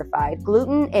 project verified,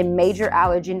 gluten and major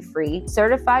allergen free,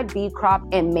 certified B Crop,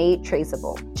 and made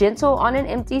traceable. Gentle on an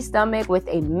empty stomach with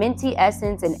a minty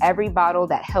essence in every bottle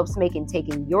that helps making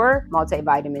taking your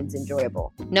multivitamins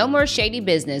enjoyable. No more shady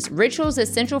business. Ritual's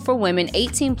Essential for Women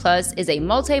 18 Plus is a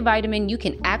multivitamin you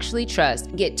can actually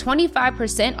trust. Get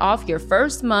 25% off your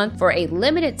first month for a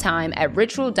limited time at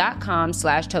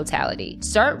ritual.com/totality.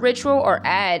 Start Ritual or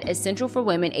add Essential for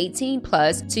Women 18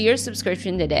 Plus to your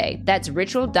subscription today. That's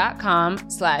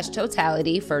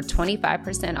ritual.com/totality for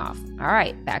 25% off. All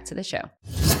right, back to the show.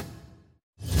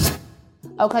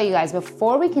 Okay, you guys,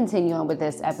 before we continue on with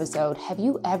this episode, have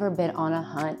you ever been on a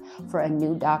hunt for a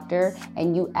new doctor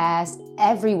and you asked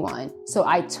everyone? So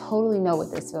I totally know what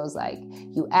this feels like.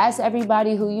 You ask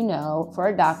everybody who you know for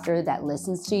a doctor that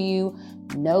listens to you,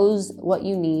 knows what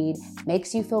you need,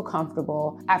 makes you feel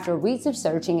comfortable. After weeks of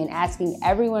searching and asking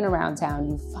everyone around town,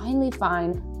 you finally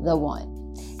find the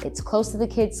one. It's close to the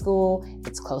kids' school,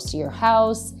 it's close to your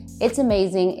house, it's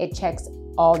amazing, it checks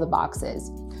all the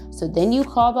boxes. So then you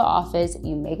call the office,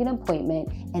 you make an appointment,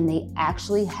 and they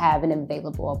actually have an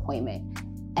available appointment.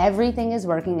 Everything is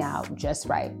working out just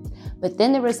right. But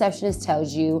then the receptionist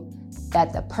tells you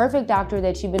that the perfect doctor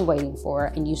that you've been waiting for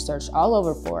and you searched all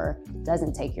over for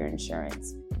doesn't take your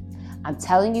insurance. I'm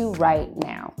telling you right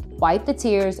now, wipe the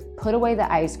tears, put away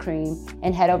the ice cream,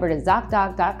 and head over to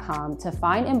ZocDoc.com to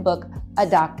find and book a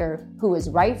doctor who is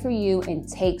right for you and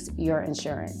takes your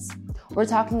insurance. We're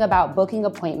talking about booking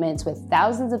appointments with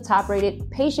thousands of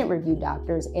top-rated patient-reviewed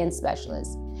doctors and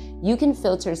specialists. You can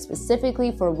filter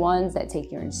specifically for ones that take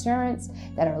your insurance,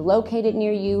 that are located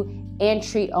near you, and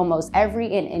treat almost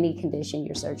every and any condition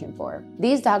you're searching for.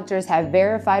 These doctors have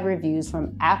verified reviews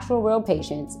from actual real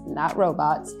patients, not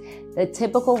robots. The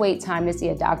typical wait time to see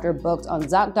a doctor booked on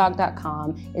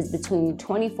ZocDoc.com is between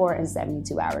 24 and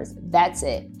 72 hours. That's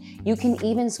it. You can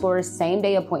even score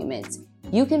same-day appointments.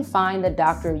 You can find the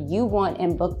doctor you want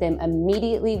and book them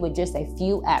immediately with just a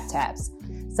few app taps.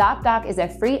 ZocDoc is a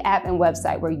free app and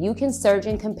website where you can search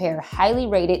and compare highly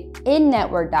rated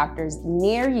in-network doctors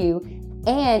near you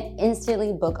and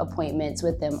instantly book appointments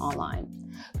with them online.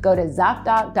 Go to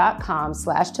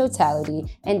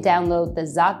ZocDoc.com/totality and download the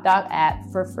ZocDoc app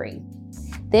for free.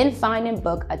 Then find and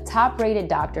book a top-rated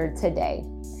doctor today.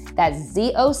 That's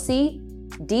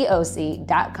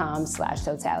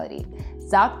ZocDoc.com/totality.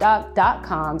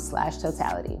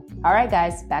 ZocDoc.com/totality. All right,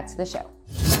 guys, back to the show.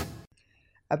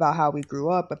 About how we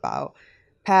grew up, about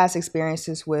past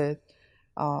experiences with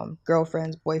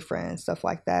girlfriends, boyfriends, stuff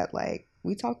like that. Like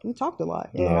we talked a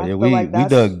lot. We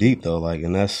dug deep though. Like,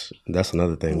 and that's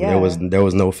another thing. Yeah. There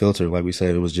was no filter. Like we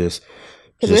said, it was just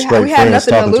straight we had friends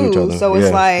nothing talking to lose. to each other. So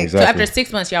it's like exactly. So after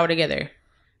 6 months, y'all were together.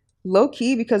 Low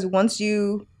key, because once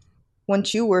you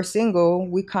were single,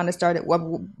 we kind of started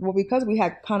because we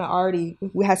had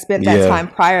spent that time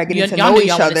prior getting to know each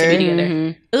other.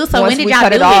 Mm-hmm. Ooh, so once when did we y'all cut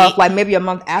do it off, like maybe a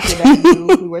month after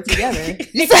that, we were together.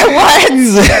 You said what?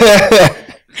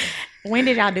 When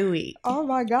did y'all do it? Oh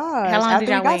my God! How long after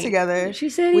did y'all we got wait? together? She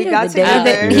said we got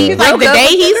together. He's like the day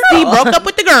he broke up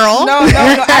with the girl. No.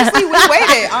 Actually, we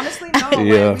waited. Honestly, no.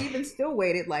 Yeah. Like, we even still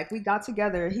waited. Like we got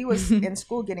together. He was in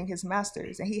school getting his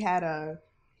master's, and he had a.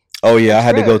 Oh yeah, I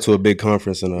had to go to a big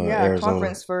conference in Arizona.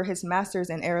 Conference for his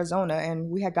master's in Arizona, and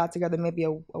we had got together maybe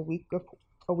a week or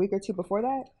two before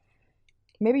that.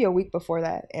 Maybe a week before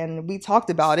that, and we talked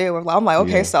about it. I'm like,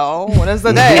 okay, so when is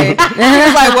the day? He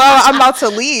was like, well, I'm about to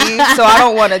leave, so I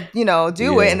don't want to,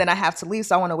 do it, and then I have to leave,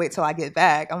 so I want to wait till I get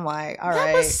back. I'm like, all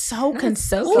right. That was so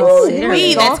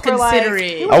considerate. That's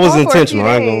considerate. I was intentional.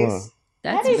 I ain't gonna lie.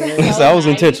 That's I was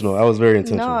intentional. I was very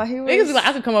intentional. No, he was. Niggas was like,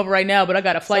 I could come over right now, but I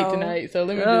got a flight tonight, so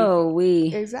let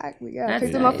me. Exactly. Yeah,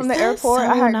 picked him up from the airport. So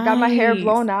I got my hair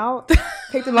blown out.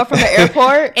 Picked him up from the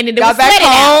airport and then got back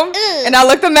home, and I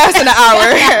looked a mess in an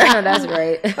hour. No, that's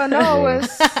great. But no, it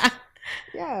was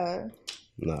yeah.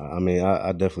 No, I mean,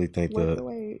 I definitely think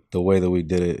the way that we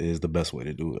did it is the best way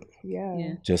to do it.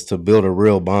 Yeah. Just to build a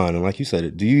real bond. And like you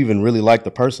said, do you even really like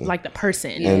the person? Like the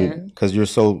person. And because you're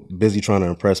so busy trying to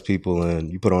impress people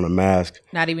and you put on a mask.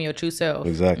 Not even your true self.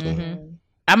 Exactly. Mm-hmm.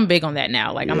 I'm big on that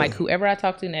now. Like, I'm like, whoever I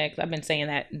talk to next, I've been saying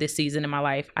that this season in my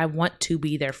life, I want to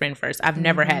be their friend first. I've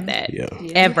never had that.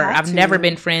 Ever. I've never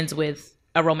been friends with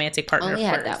a romantic partner first. I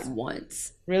only had that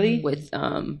once. Really? With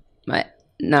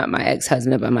not my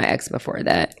ex-husband, but my ex before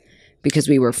that, because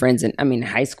we were friends in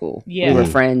high school. Yeah. We were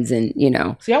friends and,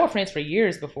 So y'all were friends for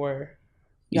years before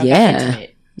y'all got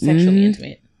intimate, sexually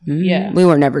intimate. Mm-hmm. Yeah. We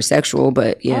were never sexual,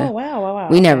 but yeah. Oh, wow.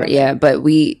 We never, but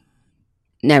we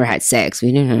never had sex.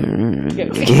 We didn't. What?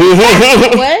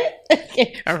 I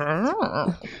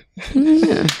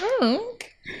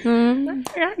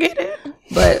get it.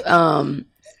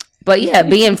 But yeah,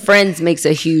 being friends makes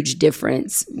a huge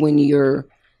difference when you're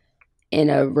in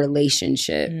a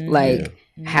relationship. Like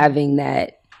having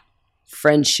that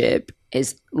friendship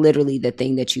is literally the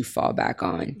thing that you fall back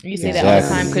on. You say that all the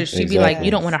time because she'd be like,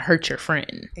 you don't want to hurt your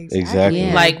friend. Exactly.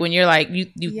 Yeah. Like when you're like, you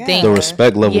think the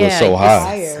respect level is so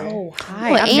high. It's so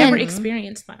high. I've never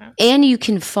experienced that. And you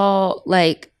can fall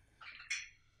like,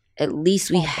 at least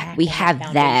we have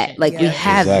that. Like we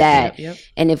have that. Yep.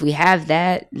 And if we have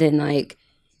that, then like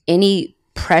any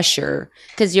pressure,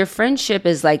 because your friendship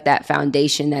is like that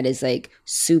foundation that is like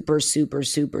super, super,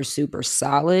 super, super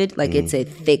solid. Like it's a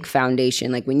thick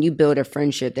foundation. Like when you build a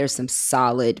friendship, there's some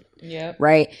solid,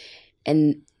 right?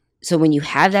 And so when you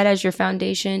have that as your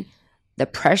foundation, the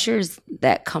pressures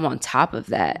that come on top of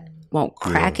that won't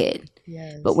crack it.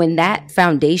 Yes. But when that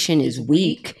foundation is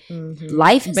weak,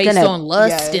 life is based on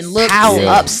lust and looks, pile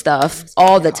up stuff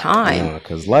all the time.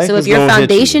 So if your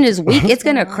foundation is weak, it's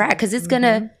gonna crack, because it's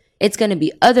gonna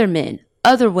be other men,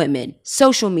 other women,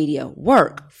 social media,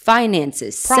 work,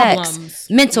 finances, problems, sex,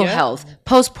 mental health,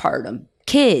 postpartum,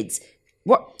 kids,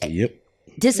 work,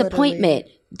 disappointment,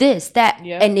 this, that.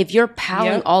 And if you're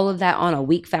piling all of that on a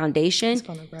weak foundation, it's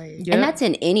gonna break. And that's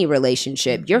in any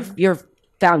relationship, your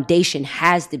foundation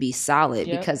has to be solid,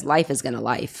 because life is gonna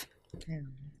life.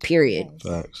 Period.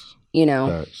 Facts. You know.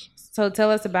 Facts. So tell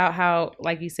us about how,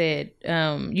 like you said,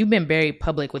 you've been very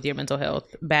public with your mental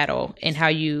health battle, and how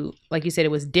you, like you said,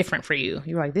 it was different for you.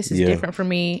 You were like, this is different for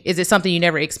me. Is it something you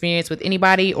never experienced with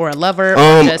anybody, or a lover,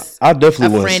 or just I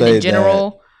definitely a friend in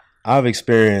general? I've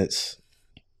experienced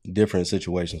different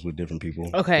situations with different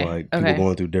people. Okay. Like people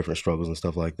going through different struggles and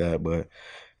stuff like that. But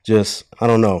just, I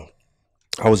don't know.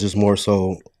 I was just more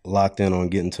so locked in on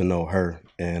getting to know her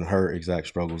and her exact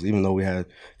struggles. Even though we had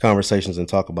conversations and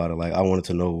talk about it, like I wanted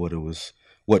to know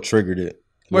what triggered it.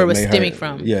 Where it was stemming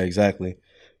from. Yeah, exactly.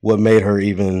 What made her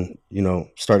even,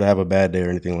 start to have a bad day or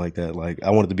anything like that. Like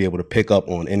I wanted to be able to pick up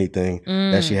on anything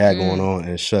that she had going on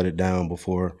and shut it down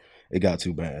before it got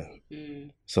too bad.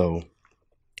 So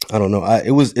I don't know.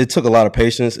 It took a lot of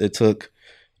patience. It took,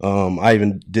 I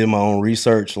even did my own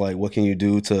research, like what can you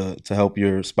do to help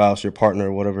your spouse, your partner,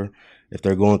 or whatever, if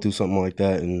they're going through something like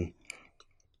that. And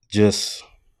just,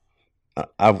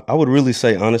 I would really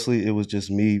say, honestly, it was just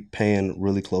me paying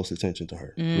really close attention to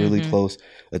her, really close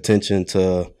attention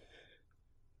to,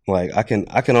 like, I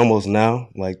can almost now,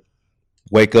 like,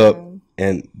 wake up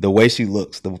and the way she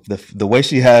looks, the way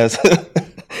she has,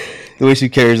 the way she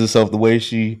carries herself, the way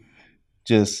she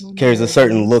just carries a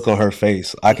certain look on her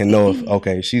face, I can know if,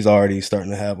 okay, she's already starting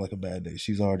to have like a bad day.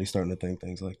 She's already starting to think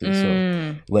things like this.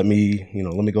 So let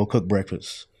me go cook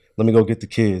breakfast. Let me go get the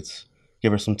kids.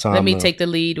 Give her some time. Let me take the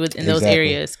lead in those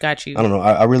areas. Got you. I don't know.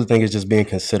 I really think it's just being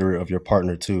considerate of your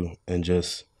partner too, and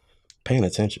just paying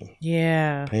attention.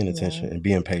 Yeah. Paying attention and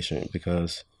being patient,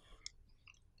 because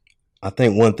I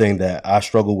think one thing that I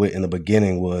struggled with in the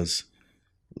beginning was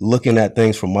looking at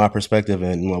things from my perspective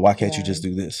and like, why can't you just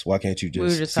do this? Why can't you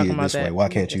just see it this way? Why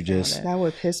can't you just... That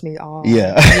would piss me off.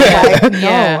 Yeah. Like,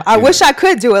 no, I wish I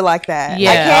could do it like that.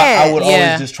 Yeah. I can't. I would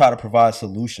always just try to provide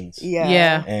solutions.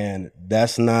 Yeah. And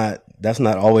that's not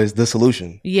always the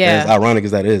solution. Yeah. As ironic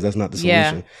as that is, that's not the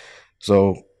solution. Yeah.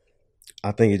 So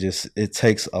I think it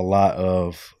takes a lot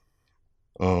of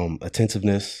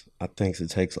attentiveness. I think it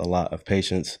takes a lot of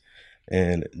patience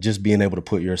and just being able to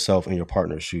put yourself in your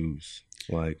partner's shoes.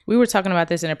 Like, we were talking about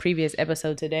this in a previous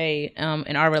episode today,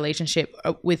 in our relationship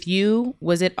with you.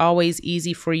 Was it always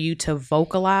easy for you to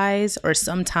vocalize, or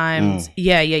sometimes?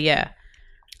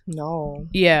 No.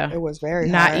 Yeah. It was very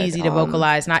not hard. easy to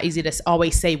vocalize, not easy to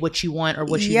always say what you want or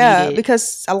what you needed. Yeah,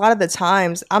 because a lot of the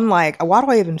times I'm like, why do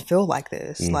I even feel like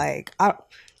this? Like,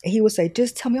 he would say,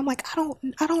 just tell me. I'm like, I don't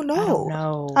know. I don't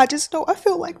know. I just know I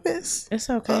feel like this. It's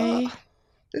okay.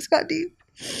 This got deep.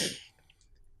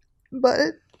 But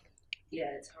yeah,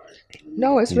 it's hard.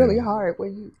 No, it's really hard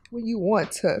when you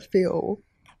want to feel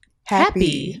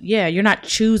happy. Yeah, you're not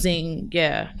choosing.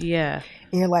 Yeah. And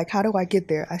you're like, how do I get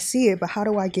there? I see it, but how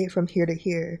do I get from here to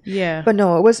here? Yeah. But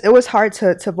no, it was hard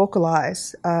to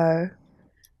vocalize. And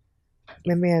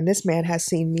man, this man has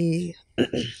seen me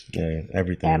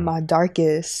everything at my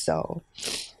darkest. So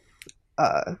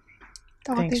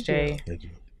thanks, Jay. Thank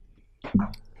you.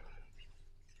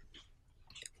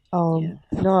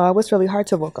 No, it was really hard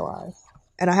to vocalize.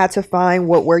 And I had to find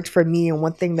what worked for me. And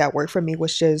one thing that worked for me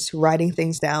was just writing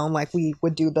things down. Like we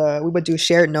would do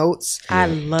shared notes. I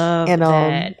love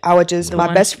that. I would just,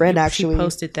 my best friend actually. She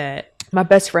posted that. My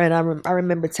best friend, I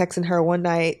remember texting her one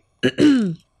night.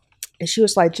 And she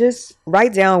was like, just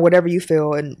write down whatever you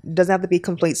feel. And it doesn't have to be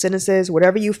complete sentences.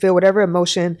 Whatever you feel, whatever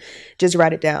emotion, just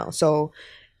write it down. So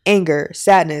anger,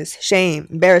 sadness, shame,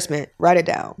 embarrassment, write it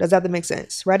down. Does that have to make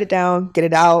sense? Write it down, get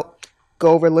it out.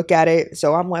 Go over, look at it.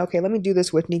 So I'm like, okay, let me do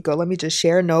this with Neko. Let me just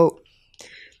share a note.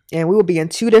 And we would be in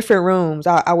 2 different rooms.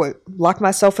 I would lock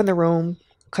myself in the room,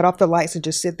 cut off the lights, and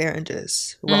just sit there and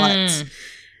just write.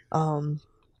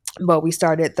 But we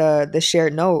started the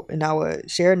shared note, and I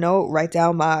would share a note, write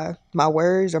down my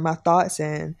words or my thoughts,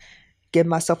 and give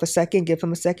myself a second, give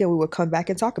him a second. We would come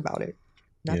back and talk about it.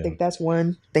 And I think that's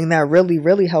one thing that really,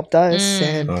 really helped us.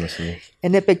 And honestly,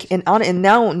 and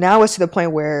now it's to the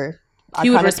point where he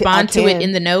would respond to it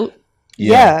in the note.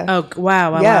 Yeah. Oh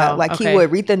wow. Yeah, like he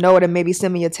would read the note and maybe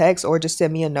send me a text or just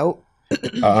send me a note.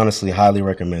 I honestly highly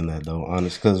recommend that though,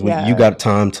 because when you got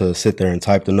time to sit there and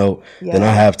type the note, then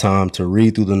I have time to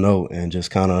read through the note and just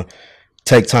kind of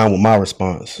take time with my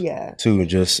response too,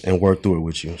 and work through it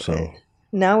with you. So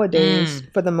nowadays,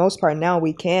 for the most part, now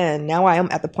I am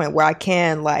at the point where I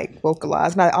can like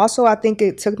vocalize. And I think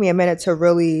it took me a minute to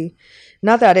really,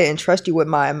 not that I didn't trust you with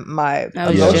my emotions,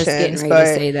 just getting ready to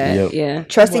say that.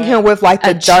 Trusting him with like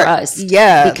the dark trust.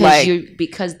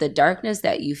 Because the darkness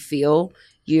that you feel,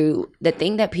 the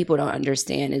thing that people don't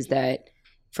understand is that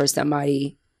for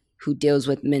somebody who deals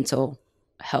with mental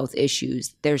health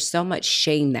issues, there's so much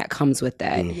shame that comes with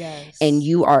that. And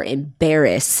you are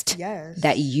embarrassed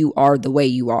that you are the way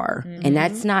you are. And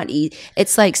that's not easy.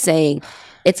 It's like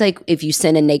if you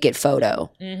send a naked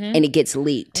photo and it gets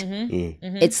leaked.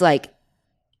 It's like,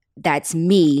 that's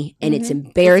me, and it's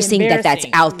embarrassing that that's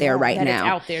out there right now.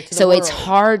 Out there so it's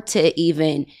hard to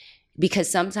even, because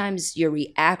sometimes your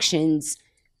reactions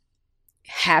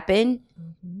happen,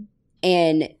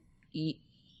 and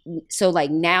so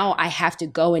like now I have to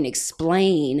go and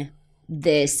explain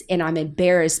this, and I'm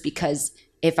embarrassed because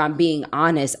if I'm being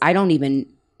honest, I don't even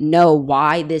know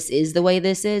why this is the way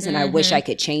this is, and I wish I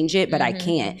could change it, but I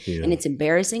can't. And it's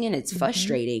embarrassing and it's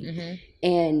frustrating.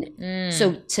 And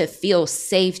so to feel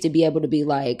safe to be able to be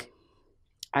like,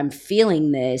 I'm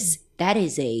feeling this, that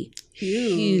is a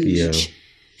huge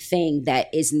thing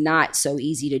that is not so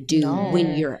easy to do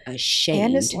when you're ashamed.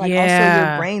 And it's like also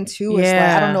your brain too. It's like,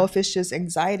 I don't know if it's just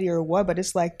anxiety or what, but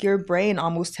it's like your brain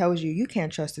almost tells you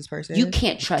can't trust this person. You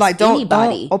can't trust like,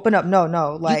 anybody. Don't open up.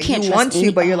 No. Like you want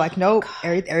to, but you're like, nope,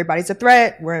 everybody's a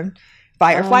threat. We're in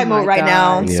fight or flight mode right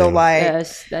now. So like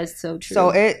that's so true. So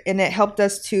it helped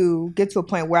us to get to a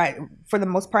point where for the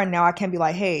most part now I can be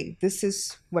like, hey, this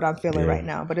is what I'm feeling right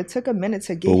now. But it took a minute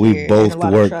to get here. But we both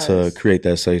worked to create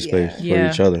that safe space for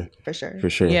each other. For sure. For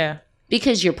sure. Yeah.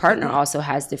 Because your partner also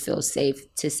has to feel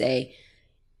safe to say,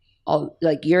 oh,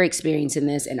 like you're experiencing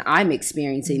this and I'm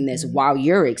experiencing this while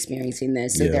you're experiencing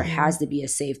this. So there has to be a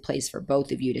safe place for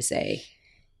both of you to say,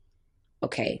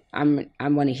 okay, I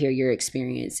want to hear your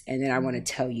experience, and then I want to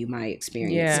tell you my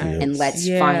experience, and let's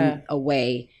find a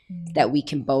way that we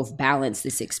can both balance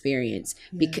this experience.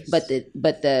 But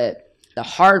the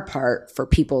hard part for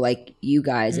people like you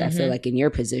guys, I feel like in your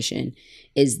position,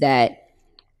 is that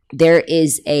there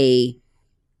is the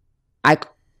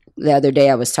other day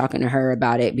I was talking to her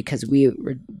about it because we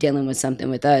were dealing with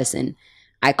something with us, and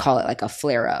I call it like a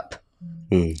flare up.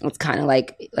 It's kind of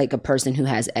like a person who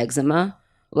has eczema,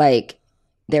 like.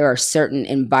 There are certain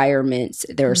environments,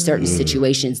 there are certain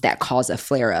situations that cause a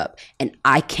flare up, and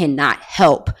I cannot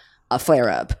help a flare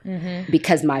up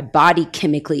because my body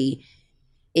chemically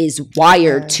is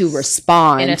wired to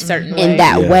respond in a certain in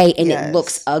that way, and it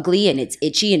looks ugly and it's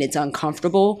itchy and it's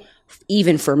uncomfortable,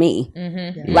 even for me.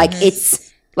 Like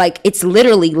it's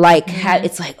literally like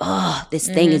it's like, oh, this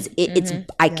thing is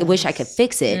I wish I could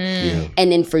fix it.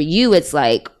 And then for you, it's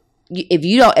like if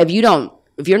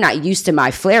you're not used to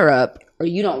my flare up, or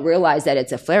you don't realize that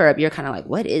it's a flare-up, you're kind of like,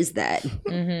 what is that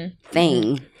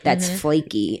thing that's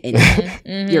flaky?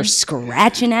 And you're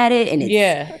scratching at it, and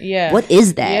it's, what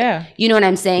is that? Yeah. You know what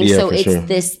I'm saying? Yeah, so it's sure.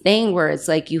 this thing where it's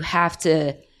like you have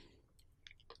to,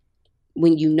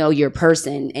 when you know your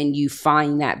person and you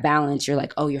find that balance, you're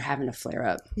like, oh, you're having a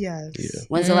flare-up. Yes. Yeah.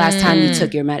 When's the last time you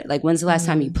took your when's the last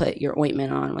time you put your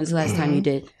ointment on? When's the last time you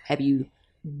did,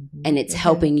 and it's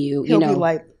helping you, He'll you know. be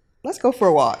like, let's go for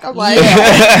a walk. I'm like,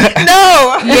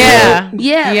 no.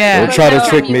 Don't try to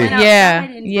trick me.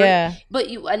 But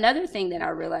another thing that I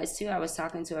realized too, I was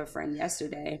talking to a friend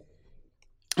yesterday,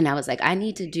 and I was like, I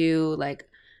need to do like,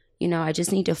 you know, I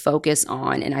just need to focus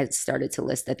on, and I started to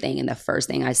list the thing, and the first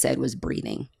thing I said was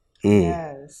breathing.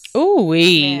 Yes. Ooh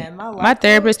wee. My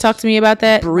therapist talked to me about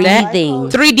that. Breathing.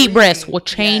 3 deep breaths will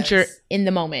change your in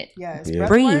the moment. Yes. Yeah.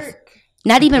 Breathe.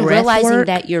 Not even Breath realizing work.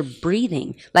 that you're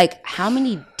breathing. Like, how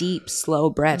many deep, slow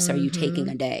breaths are you taking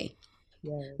a day?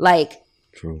 Like,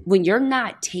 when you're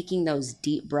not taking those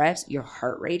deep breaths, your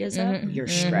heart rate is up, you're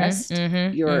stressed,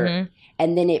 and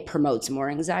then it promotes more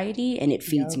anxiety and it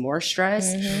feeds more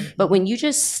stress. But when you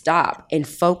just stop and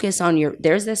focus on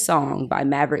there's this song by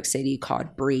Maverick City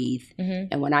called Breathe.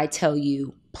 And when I tell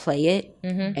you, play it,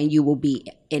 and you will be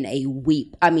in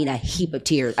a heap of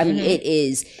tears. I mean, it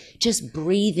is just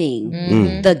breathing,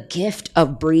 the gift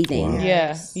of breathing.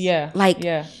 Wow.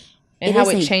 And it how is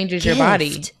it a changes your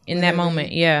body in that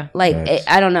moment. Yeah. Like,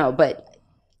 I don't know, but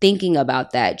thinking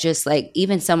about that, just like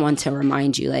even someone to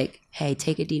remind you, like, hey,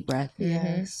 take a deep breath.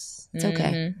 Yes. It's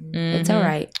okay. It's all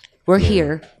right. We're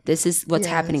here. This is what's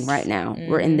happening right now.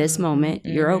 We're in this moment.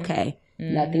 You're okay.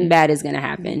 Nothing bad is going to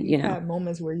happen, you know. Had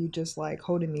moments where you just like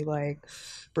holding me, like,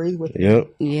 breathe with me.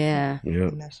 Yep. Yeah.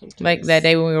 Yep. Like that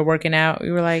day when we were working out, we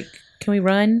were like, can we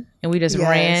run? And we just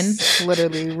ran.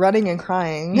 Literally running and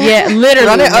crying. Yeah,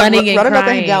 literally running up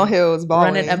and down hills,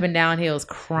 bawling. Running up and down hills,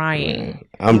 crying.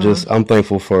 I'm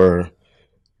thankful for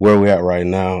where we're at right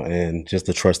now and just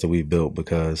the trust that we built,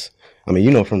 because I mean,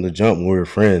 you know, from the jump when we were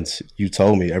friends, you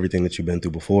told me everything that you've been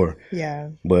through before. Yeah.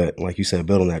 But like you said,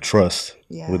 building that trust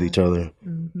with each other.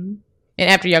 Mm-hmm. And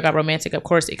after y'all got romantic, of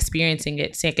course, experiencing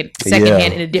it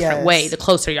secondhand in a different way, the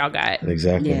closer y'all got.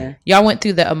 Exactly. Yeah. Y'all went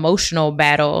through the emotional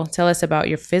battle. Tell us about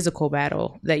your physical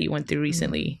battle that you went through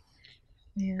recently.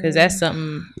 Because that's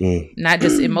something, not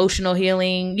just emotional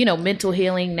healing, you know, mental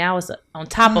healing. Now it's on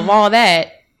top of all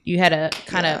that. You had a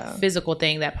kind of physical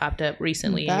thing that popped up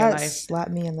recently in your life. That slapped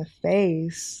me in the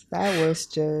face. That was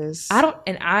just...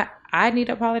 I need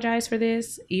to apologize for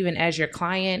this, even as your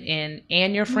client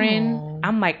and your friend.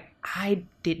 I'm like, I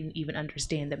didn't even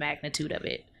understand the magnitude of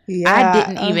it. Yeah, I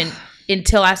didn't even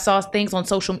until I saw things on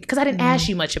social media, because I didn't ask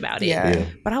you much about it. Yeah.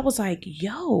 But I was like,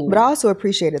 yo. But I also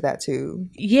appreciated that too.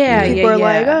 Yeah. People are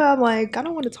like, I'm like, I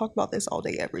don't want to talk about this all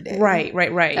day, every day. Right.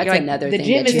 That's like, another the thing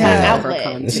gym that is my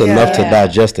outlet. It's enough to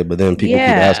digest it, but then people keep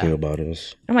asking about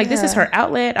it. I'm like, this is her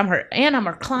outlet. I'm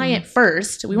her client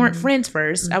first. We weren't friends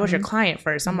first. I was your client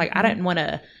first. I'm like, I didn't want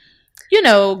to,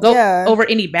 go over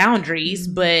any boundaries,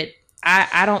 but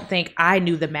I don't think I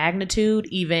knew the magnitude,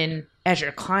 even as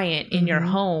your client in your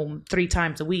home 3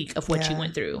 times a week, of what you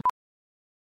went through.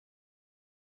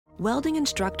 Welding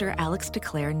instructor Alex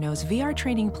DeClaire knows VR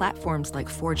training platforms like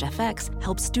Forge FX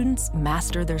help students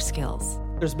master their skills.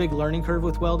 There's a big learning curve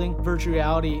with welding. Virtual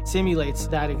reality simulates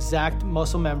that exact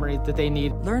muscle memory that they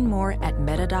need. Learn more at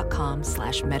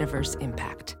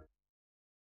meta.com/metaverseimpact.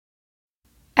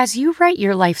 As you write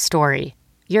your life story,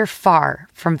 you're far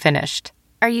from finished.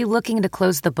 Are you looking to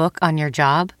close the book on your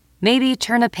job? Maybe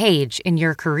turn a page in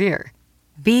your career.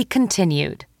 Be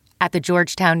continued at the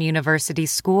Georgetown University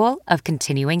School of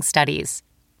Continuing Studies.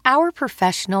 Our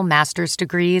professional master's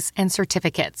degrees and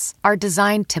certificates are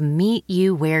designed to meet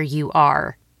you where you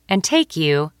are and take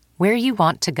you where you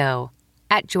want to go.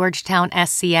 At Georgetown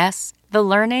SCS, the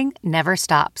learning never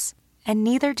stops, and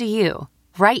neither do you.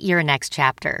 Write your next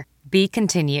chapter. Be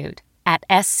continued at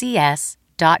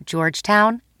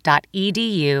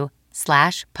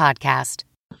scs.georgetown.edu/podcast.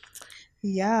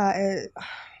 Yeah, I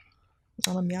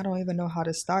don't even know how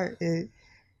to start. It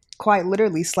quite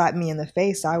literally slapped me in the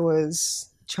face. I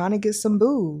was trying to get some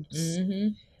boobs,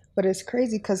 but it's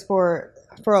crazy because for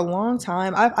a long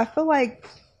time, I feel like,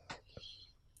 I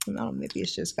don't know, maybe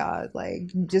it's just God, like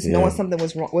just knowing something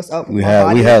was wrong, what's up. We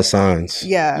had signs.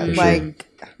 Yeah, like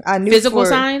I knew physical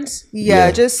signs. Yeah,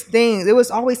 just things. There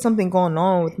was always something going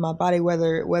on with my body,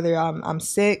 whether I'm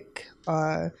sick,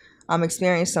 I'm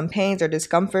experiencing some pains or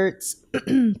discomforts.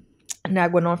 And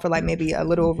that went on for like maybe a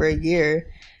little over a year.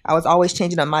 I was always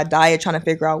changing up my diet, trying to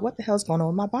figure out what the hell's going on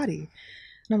with my body.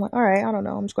 And I'm like, all right, I don't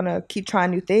know. I'm just going to keep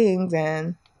trying new things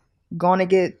and going to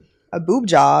get a boob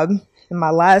job. And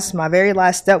my very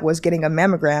last step was getting a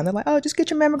mammogram. They're like, oh, just get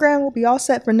your mammogram. We'll be all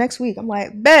set for next week. I'm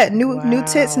like, bet, new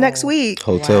tits next week.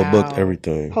 Hotel booked,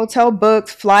 everything. Hotel booked,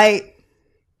 flight,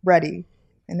 ready.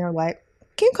 And they're like,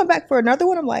 can you come back for another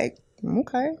one? I'm like,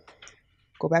 okay.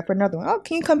 Go back for another one. Oh,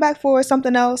 can you come back for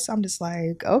something else? I'm just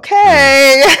like,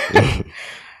 okay.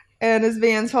 And it's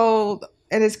being told,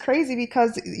 and it's crazy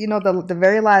because, the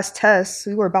very last test,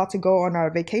 we were about to go on our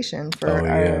vacation for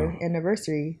our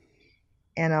anniversary.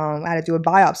 And I had to do a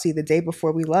biopsy the day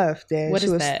before we left. And what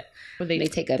is that? When they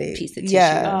take a piece of tissue?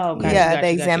 Yeah,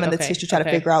 they examine the tissue, try to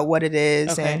figure out what it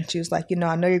is. Okay. And she was like,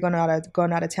 I know you're going out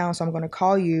of town, so I'm going to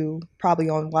call you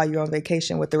probably while you're on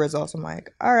vacation with the results. I'm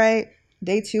like, all right.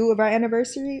 Day 2 of our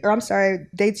anniversary, or I'm sorry,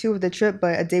 day 2 of the trip,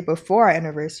 but a day before our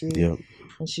anniversary. Yep.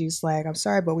 And she's like, I'm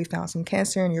sorry, but we found some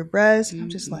cancer in your breast. I'm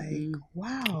just like,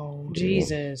 wow.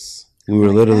 Jesus. We were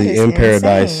literally in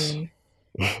paradise. We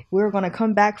were going to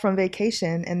come back from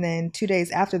vacation and then 2 days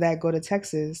after that, go to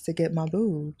Texas to get my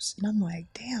boobs. And I'm like,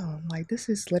 damn, like this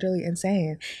is literally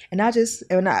insane. And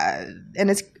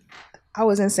I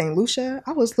was in St. Lucia.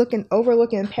 I was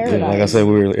overlooking paradise. Yeah, like I said,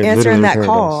 we were answering that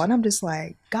call, and I'm just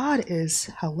like, God is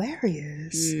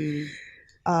hilarious.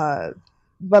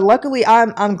 But luckily,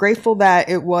 I'm grateful that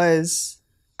it was.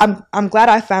 I'm glad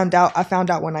I found out. I found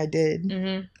out when I did,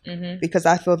 because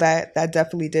I feel that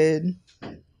definitely did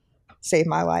save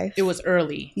my life. It was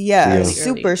early. Yeah.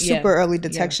 Super early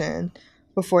detection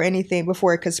before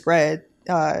it could spread.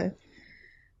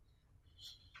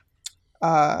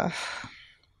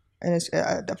 and it's,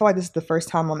 I feel like this is the first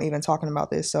time I'm even talking about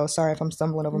this. So sorry if I'm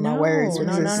stumbling over my words.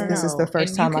 This is the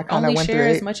first time I kind of went through it. Only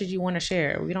share as much as you want to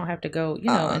share. We don't have to go,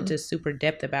 into super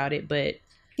depth about it. But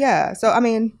yeah, so I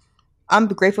mean, I'm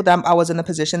grateful that I was in the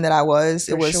position that I was.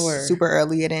 It was super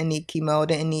early. I didn't need chemo,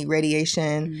 didn't need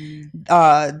radiation.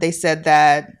 They said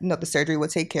that the surgery would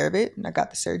take care of it, and I got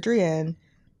the surgery, and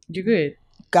you're good.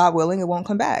 God willing, it won't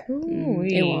come back. It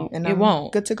won't. And it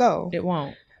won't. Good to go. It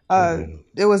won't.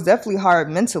 It was definitely hard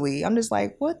mentally. I'm just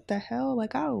like, what the hell?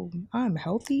 Like, I'm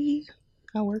healthy.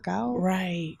 I work out.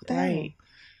 Right.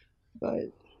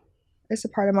 But it's a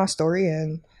part of my story,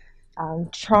 and I'm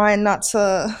trying not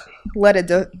to let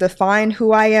it define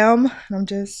who I am. I'm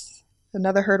just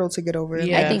another hurdle to get over.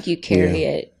 Yeah. I think you carry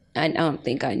it. I don't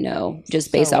think I know,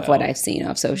 just based off what I've seen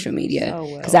off social media.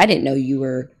 Because I didn't know you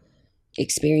were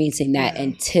experiencing that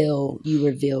until you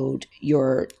revealed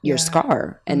your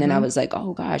scar. And then I was like,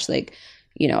 oh gosh, like,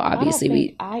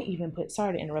 obviously I even put,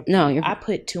 sorry to interrupt I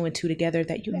put 2 and 2 together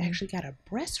that you actually got a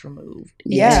breast removed.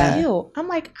 Yeah. I'm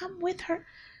like, I'm with her.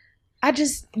 I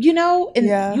just, you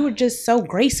were just so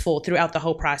graceful throughout the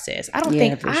whole process. I don't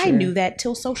think I knew that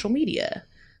till social media.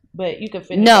 But you could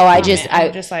finish. No, I just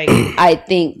like I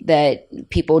think that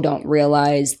people don't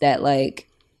realize that, like,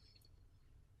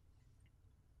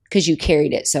 because you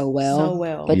carried it so well.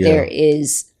 But there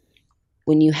is,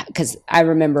 when you, because I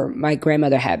remember my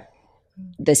grandmother had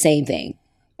the same thing.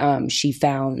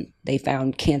 They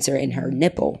found cancer in her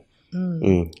nipple.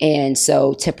 And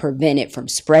so to prevent it from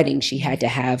spreading, she had to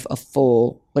have a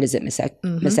full, mastectomy?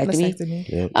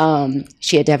 Mastectomy.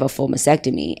 She had to have a full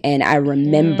mastectomy. And I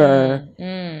remember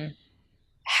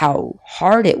how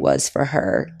hard it was for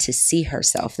her to see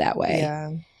herself that way.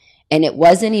 Yeah. And it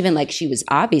wasn't even like she was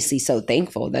obviously so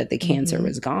thankful that the cancer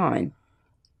was gone.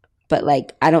 But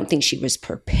like, I don't think she was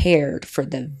prepared for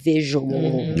the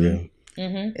visual.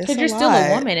 Because you're still a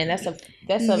woman, and that's a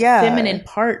feminine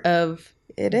part of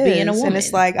being a woman. And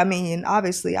it's like, I mean,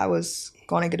 obviously I was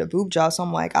going to get a boob job. So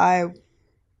I'm like, I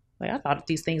thought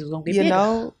these things was going to get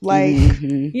bigger.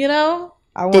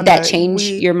 Did that change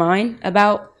your mind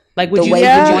about would you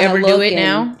ever do it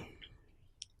now?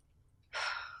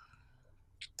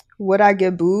 Would I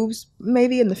get boobs?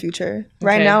 Maybe in the future. Okay.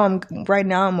 Right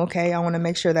now I'm okay. I want to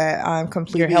make sure that I'm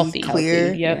completely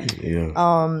clear. Yep.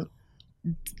 Yeah.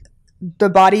 The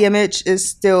body image is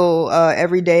still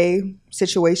everyday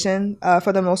situation.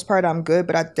 For the most part, I'm good,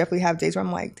 but I definitely have days where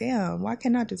I'm like, damn, why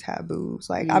can't I just have boobs?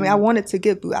 Like, I mean, I wanted to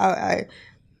get boobs. I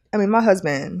mean, my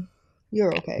husband,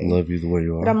 you're okay. Love you the way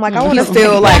you are. But I'm like, I want to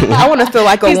feel like a woman. Like, I want to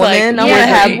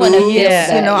have boobs.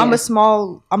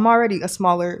 Yeah. I'm already a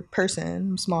smaller person.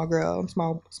 I'm a small girl. I'm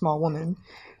small woman.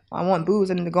 I want boobs,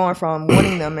 and going from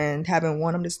wanting them and having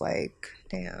one, I'm just like,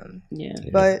 damn. Yeah.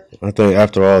 But I think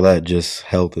after all that, just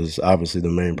health is obviously the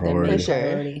main priority. For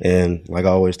sure. And like I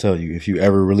always tell you, if you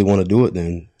ever really want to do it,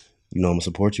 then I'm gonna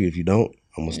support you. If you don't,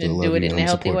 I'm gonna still love you. Do it in a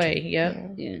healthy way.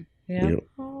 Yep. Yep.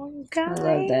 Oh, God. I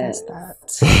love that.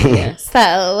 Yeah.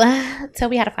 So tell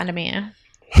me how to find a man.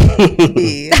 I'm gonna give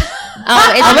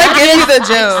you the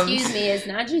gems. Excuse me, it's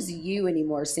not just you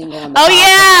anymore single on the podcast,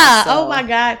 yeah. So. Oh my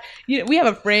God. We have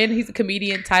a friend, he's a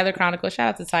comedian, Tyler Chronicle. Shout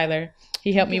out to Tyler.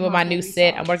 He helped me with my new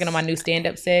set. I'm working on my new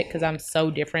stand-up set because I'm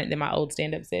so different than my old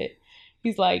stand-up set.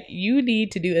 He's like, you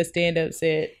need to do a stand-up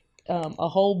set, a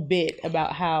whole bit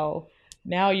about how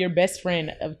now your best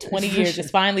friend of 20 years is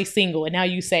finally single and now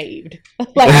you saved.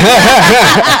 Like,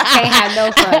 can't have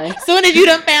no fun. As soon as you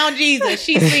done found Jesus,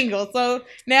 she's single. So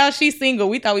now she's single.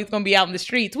 We thought we was going to be out in the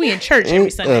streets. We in church every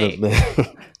Sunday.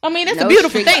 I mean, that's a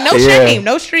beautiful thing. No shame.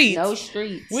 No streets. No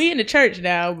streets. We in the church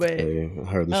now, but I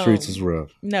heard the streets is rough.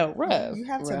 No, rough. You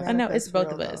have to I know, it's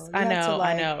both of us. I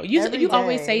know. You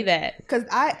always say that. Because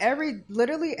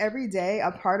literally every day,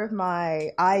 a part of my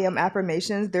I am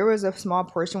affirmations, there was a small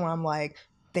portion where I'm like,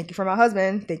 thank you for my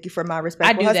husband. Thank you for my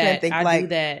respectful husband. I do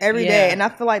that every day. And I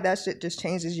feel like that shit just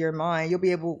changes your mind. You'll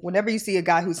be able, whenever you see a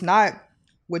guy who's not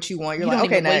what you want, you're like,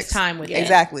 okay, next. Waste time with that.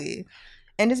 Exactly.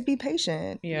 And just be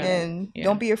patient. Yeah. And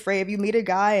don't be afraid. If you meet a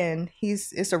guy and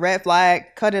it's a red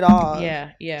flag, cut it off.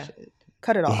 Yeah.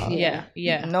 Cut it off.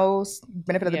 Yeah. No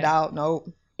benefit of the doubt.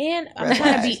 Nope. And I'm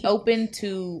trying to be open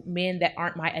to men that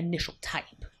aren't my initial type.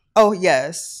 Oh,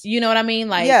 yes. You know what I mean?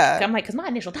 Like, I'm like, because my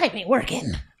initial type ain't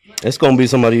working. It's gonna be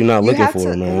somebody you're not looking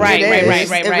for, man. Right.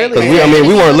 Really, because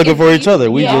we weren't looking for each other.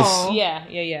 We just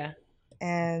yeah.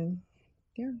 And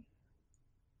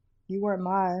you weren't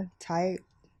my type.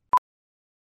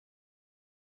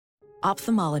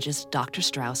 Ophthalmologist Dr.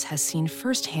 Strauss has seen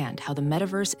firsthand how the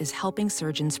metaverse is helping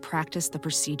surgeons practice the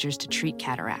procedures to treat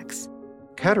cataracts.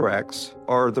 Cataracts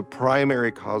are the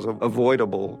primary cause of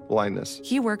avoidable blindness.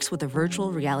 He works with a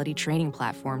virtual reality training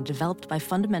platform developed by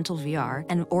Fundamental VR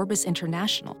and Orbis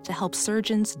International to help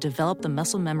surgeons develop the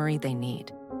muscle memory they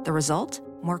need. The result?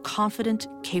 More confident,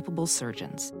 capable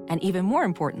surgeons. And even more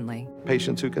importantly,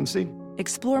 patients who can see.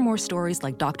 Explore more stories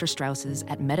like Dr. Strauss's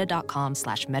at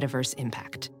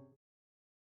meta.com/metaverseimpact.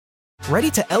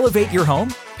 Ready to elevate your home?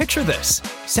 Picture this: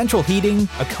 central heating,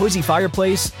 a cozy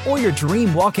fireplace, or your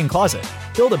dream walk-in closet.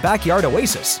 Build a backyard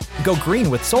oasis, go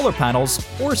green with solar panels,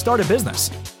 or start a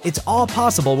business. It's all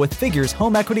possible with Figure's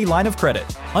home equity line of credit.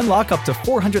 Unlock up to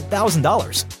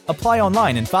 $400,000. Apply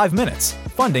online in 5 minutes.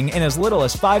 Funding in as little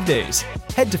as 5 days.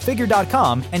 Head to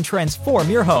Figure.com and transform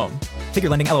your home. Figure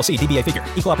Lending LLC, DBA Figure,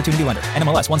 Equal Opportunity Lender,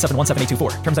 NMLS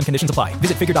 1717824. Terms and conditions apply.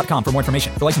 Visit Figure.com for more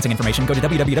information. For licensing information, go to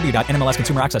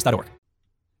www.nmlsconsumeraccess.org.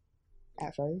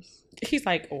 At first, he's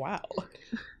like, "Wow,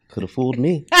 could have fooled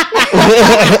me."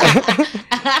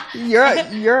 You're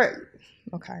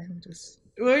okay. I'm just.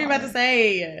 What were you about to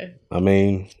say? I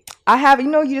mean, I have,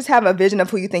 you just have a vision of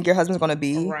who you think your husband's going to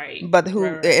be, right? But who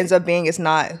it ends up being is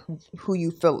not who you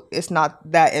feel. It's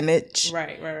not that image,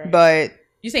 right. But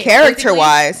you say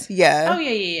character-wise, yeah. Oh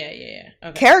yeah.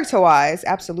 Okay. Character-wise,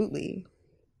 absolutely.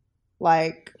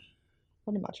 Like,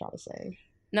 what am I trying to say?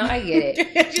 No, I get it. I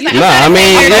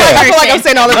feel like I'm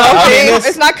saying all the wrong things.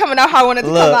 It's not coming out how I want it to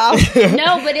come out.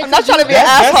 No, but it's I'm not trying to be an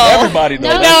asshole. That's everybody though.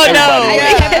 No.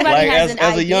 Like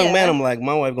as a young man, I'm like,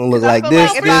 my wife gonna look like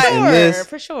this, and this,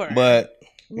 for sure. But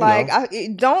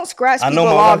don't scratch people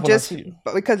off just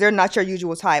because they're not your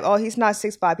usual type. Oh, he's not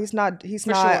 6'5". He's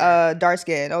not dark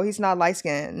skinned. Oh, he's not light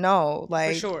skinned. No,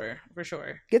 like for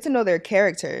sure. Get to know their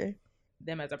character,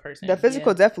 them as a person. The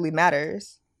physical definitely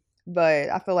matters. But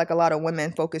I feel like a lot of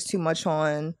women focus too much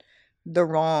on the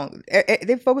wrong.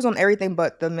 They focus on everything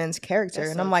but the men's character,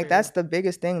 and I'm like, that's the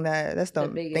biggest thing that's the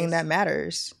thing that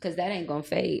matters. Because that ain't gonna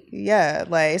fade. Yeah,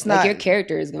 like it's like not your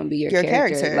character is gonna be your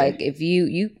character. Like if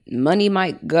you money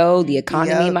might go, the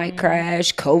economy might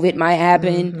crash, COVID might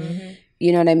happen. Mm-hmm.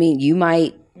 You know what I mean? You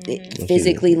might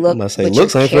physically look. I say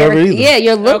looks ain't forever either. Yeah,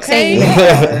 your looks ain't.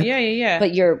 Yeah.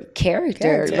 But your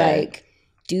character, like,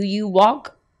 do you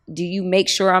walk? Do you make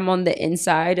sure I'm on the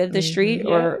inside of the street,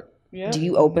 or do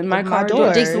you open my car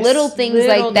door? Just little things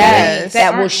like that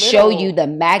that will show you the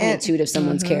magnitude of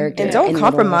someone's character. And don't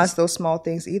compromise those small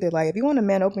things either. Like if you want a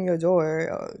man to open your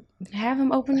door, have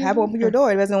him open your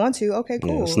door. If he doesn't want to, okay,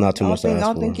 cool. Yeah, it's not too much to ask for.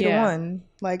 I don't think you're the one.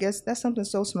 Like that's something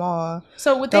so small.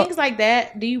 So with things like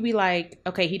that, do you be like,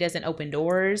 okay, he doesn't open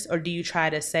doors, or do you try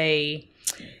to say,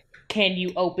 can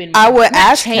you open? I would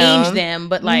ask change him, them,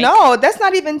 but like no, that's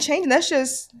not even changing. That's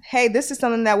just, hey, this is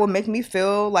something that will make me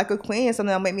feel like a queen, something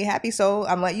that will make me happy. So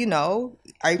I'm like, are you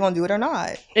gonna do it or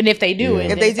not? And if they do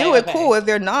it, if they do it, cool. If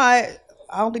they're not,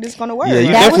 I don't think it's gonna work. Yeah,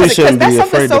 you definitely shouldn't be afraid to communicate.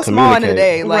 That's something so small in the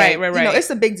day. Like, right. It's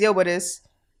a big deal, but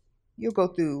you'll go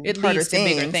through harder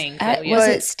things. Bigger things. Was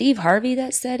it Steve Harvey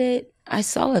that said it? I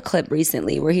saw a clip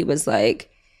recently where he was like,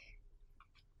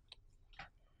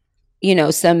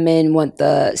 some men want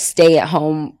the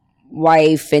stay-at-home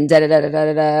wife and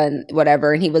da-da-da-da-da-da and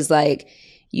whatever. And he was like,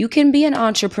 you can be an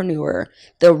entrepreneur.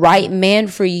 The right man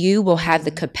for you will have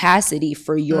the capacity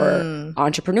for your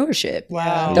entrepreneurship.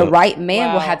 Wow. The right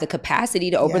man will have the capacity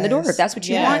to open the door. If that's what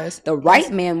you want, the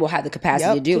right man will have the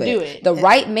capacity to do it. The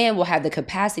right man will have the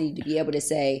capacity to be able to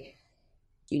say,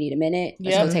 you need a minute?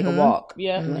 Let's go take a walk.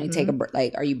 Yeah. You want to take a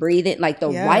like, are you breathing? Like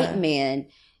the right man,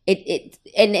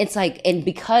 it's like, and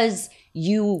because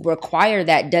you require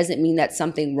that doesn't mean that's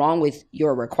something wrong with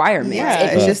your requirements.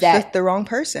 Yeah, it's just that the wrong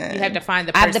person. You have to find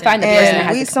the person. I have to find the person that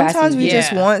has the capacity. Sometimes we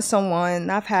just want someone.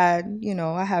 I've had,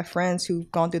 I have friends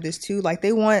who've gone through this too. Like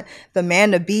they want the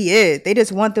man to be it. They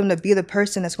just want them to be the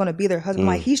person that's going to be their husband.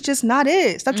 Like he's just not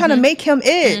it. Stop trying to make him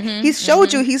it. He's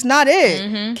showed you he's not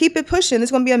it. Keep it pushing.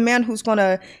 It's going to be a man who's going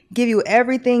to give you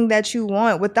everything that you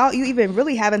want without you even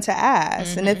really having to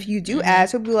ask. And if you do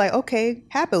ask, he'll be like, okay,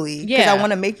 happily, because I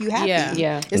want to make you happy.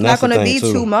 Yeah. It's not going to be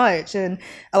too much. And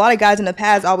a lot of guys in the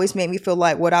past always made me feel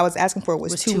like what I was asking for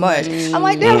was too much. I'm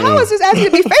like, damn, how is this asking to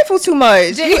be faithful too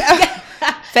much?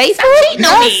 Faithful?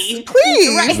 Yes,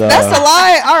 please. Right. That's a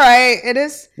lie. All right. It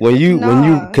is. When you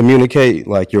communicate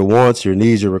like your wants, your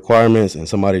needs, your requirements, and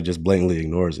somebody just blatantly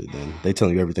ignores it, then they tell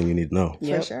you everything you need to know.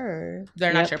 For sure.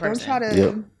 They're not your person. Don't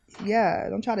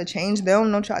try to change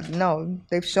them.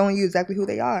 They've shown you exactly who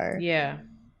they are. Yeah.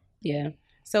 Yeah.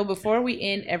 So before we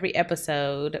end every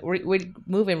episode, we're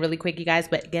moving really quick, you guys.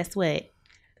 But guess what?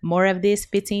 more of this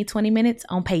 15-20 minutes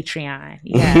on Patreon.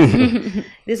 Yeah.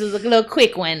 This was a little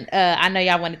quick one. I know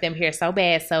y'all wanted them here so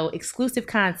bad, so exclusive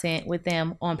content with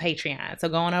them on Patreon. So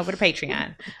going over to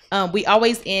Patreon. We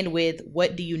always end with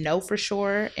what do you know for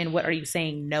sure and what are you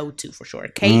saying no to for sure.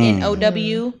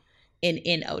 KNOW and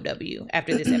NOW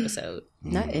after this episode.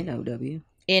 Not NOW.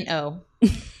 NO.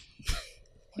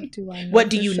 What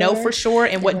do you know for sure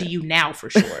and what do you now for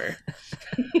sure?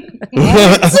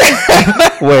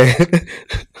 Wait.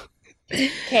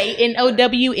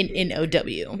 KNOW and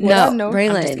NOW. No,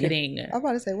 Braylon. I'm just kidding. I'm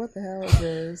about to say, what the hell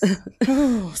is this?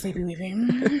 Oh, sleepy with him.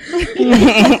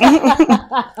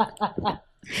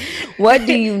 What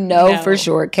do you know for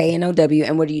sure? KNOW.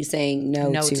 And what are you saying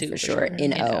no to for sure?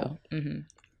 NO. Mm-hmm.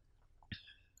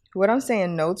 What I'm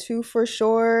saying no to for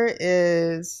sure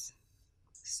is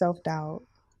self-doubt.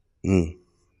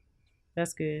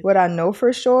 That's good. What I know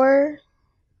for sure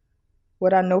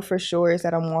is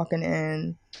that I'm walking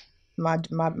in my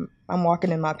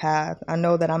path. I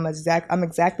know that I'm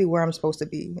exactly where I'm supposed to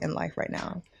be in life right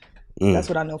now. That's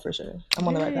what I know for sure. I'm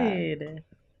on the right path.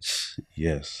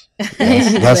 Yes.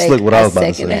 That's like what I was about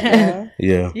to say.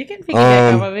 Yeah. You can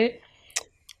piggyback off of it.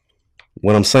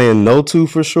 What I'm saying no to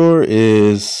for sure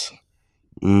is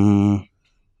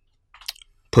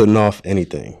putting off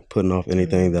anything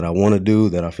that I want to do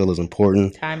that I feel is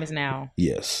important. Time is now.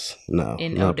 Yes. No.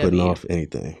 Not putting off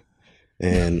anything.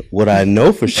 And what I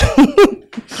know for sure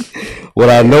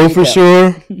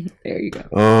There you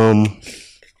go.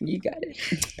 You got it.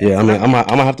 Yeah, I mean I'm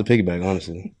gonna have to piggyback,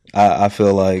 honestly. I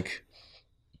feel like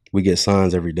we get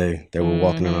signs every day that we're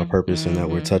walking in our purpose and that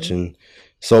we're touching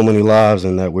so many lives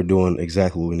and that we're doing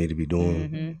exactly what we need to be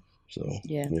doing. So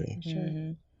yeah.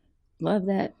 Sure. Love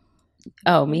that.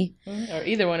 Oh, me? Or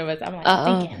either one of us. I'm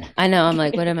like thinking. I know. I'm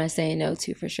like, what am I saying no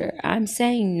to for sure? I'm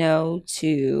saying no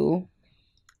to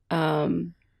I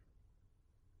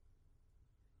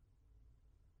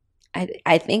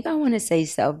think I want to say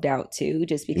self-doubt too,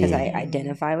 just because I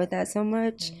identify with that so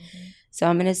much. So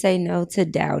I'm going to say no to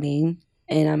doubting.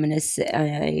 And I'm going to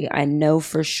say, I know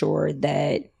for sure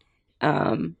that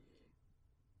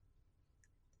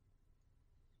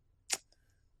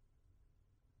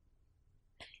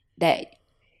that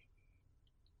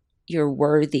you're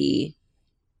worthy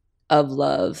of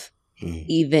love,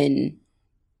 even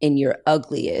in your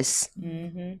ugliest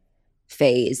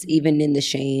phase, even in the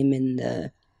shame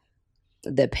and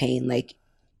the pain, like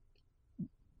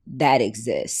that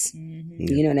exists.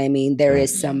 You know what I mean? There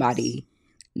is somebody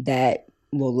that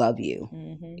will love you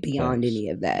beyond any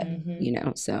of that, you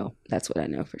know? So that's what I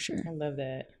know for sure. I love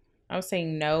that. I was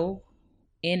saying no,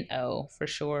 N-O for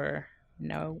sure.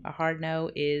 No, a hard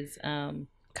no is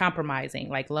compromising,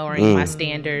 like lowering my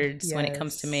standards when it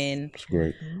comes to men. That's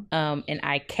great. And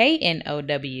I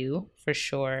KNOW for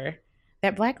sure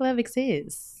that black love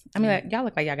exists. I mean, like, y'all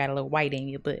look like y'all got a little white in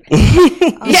you, but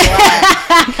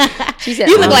she said,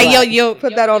 you look like yo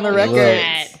put that on the record.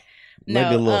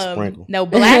 Maybe a little sprinkle. No,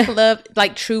 black love,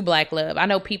 like true black love. I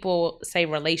know people say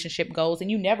relationship goals, and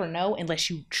you never know unless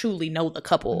you truly know the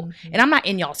couple. And I'm not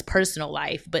in y'all's personal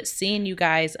life, but seeing you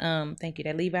guys, thank you,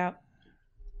 that leave out.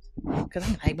 Because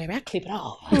I'm like, baby, I clip it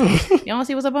off. You don't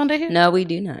see what's up under here? No, we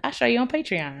do not. I'll show you on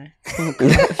Patreon. Oh,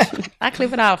 gosh. I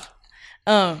clip it off.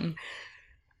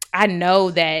 I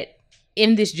know that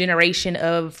in this generation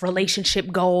of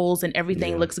relationship goals and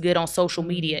everything looks good on social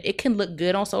media, it can look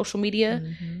good on social media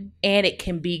and it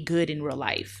can be good in real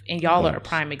life. And y'all are a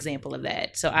prime example of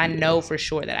that. So I know for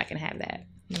sure that I can have that.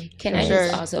 Can I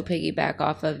just also piggyback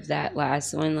off of that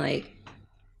last one? Like,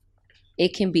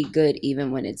 it can be good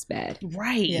even when it's bad.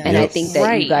 Right. Yeah. And I think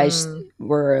that you guys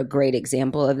were a great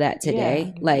example of that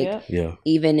today. Like,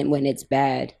 even when it's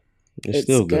bad, it's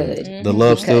still good. The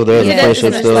love's still there. The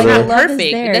friendship's still there. It's not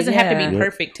perfect. It doesn't have to be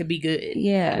perfect to be good.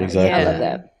 Yeah. Exactly. I love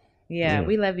that. Yeah,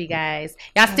 we love you guys.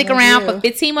 Y'all stick around for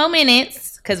 15 more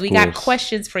minutes because we got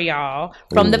questions for y'all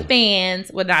from the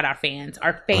fans. Well, not our fans,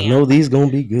 our fans. I know these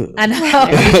gonna be good. I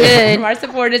know. Good. From our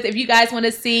supporters. If you guys want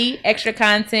to see extra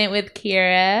content with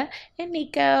Kiara and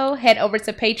Neko, head over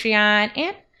to Patreon.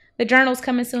 And the journal's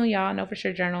coming soon, y'all. Know for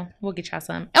sure journal. We'll get y'all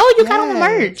some. Oh, you got on the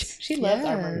merch. She loves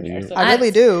our merch. So I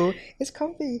really do. It's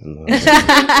comfy. It is.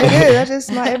 That's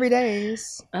just my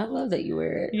everydays. I love that you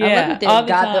wear it. Yeah, I love that all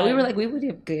the time. we were like, we would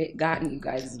have gotten you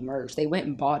guys merch. They went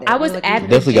and bought it. I was at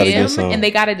the gym and they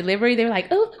got a delivery. They were like,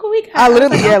 "Oh, look what we got." I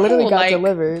literally got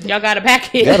delivered. Y'all got a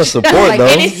package. You got to support though.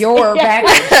 And it's your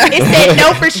package. It said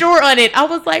no for sure on it. I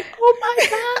was like, "Oh my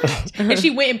gosh!" And she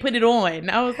went and put it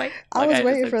on. I was like, I was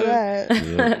waiting for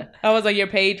that. I was on your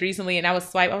page recently and I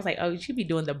was like, oh, she be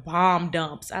doing the bomb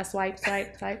dumps. I swipe. I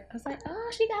was like,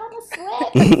 oh, she got on a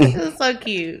sweat. It was so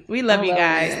cute. We love you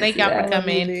guys. Thank y'all for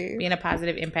coming, being a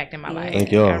positive impact in my life.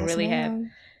 Thank y'all. Y'all really have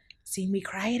seen me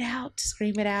cry it out,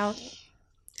 scream it out,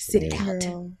 sit it out.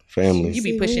 Family. You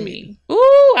be pushing me.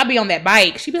 Ooh, I'll be on that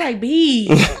bike. She be like, B.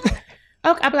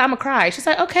 Okay, I'm gonna cry. She's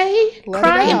like, okay,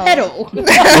 cry and pedal.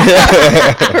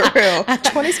 For real.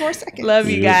 20 more seconds. Love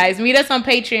you guys. Meet us on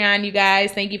Patreon, you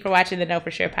guys. Thank you for watching the Know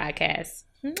For Sure podcast.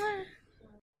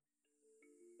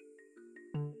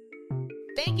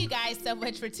 Thank you guys so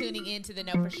much for tuning in to the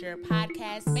Know For Sure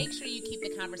podcast. Make sure you keep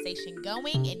the conversation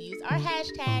going and use our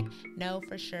hashtag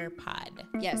KnowForSurePod.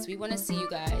 Yes, we want to see you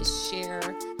guys share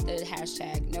the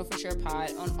hashtag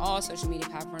KnowForSurePod on all social media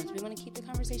platforms. We want to keep the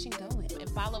conversation going. And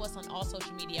follow us on all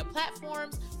social media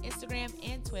platforms, Instagram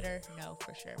and Twitter,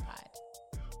 KnowForSurePod.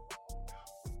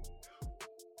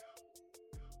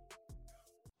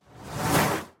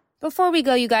 Before we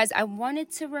go, you guys, I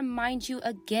wanted to remind you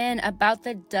again about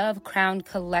the Dove Crown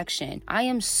collection. I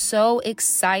am so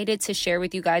excited to share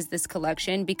with you guys this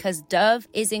collection because Dove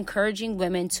is encouraging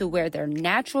women to wear their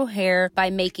natural hair by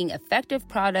making effective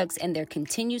products and their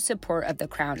continued support of the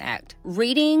Crown Act.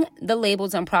 Reading the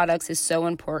labels on products is so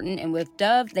important, and with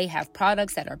Dove, they have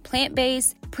products that are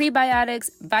plant-based, prebiotics,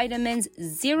 vitamins,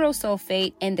 zero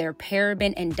sulfate, and they're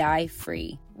paraben and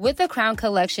dye-free. With the Crown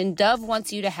collection, Dove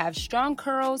wants you to have strong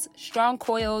curls, strong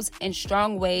coils, and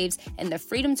strong waves, and the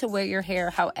freedom to wear your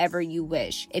hair however you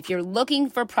wish. If you're looking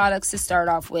for products to start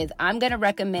off with, I'm going to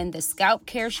recommend the Scalp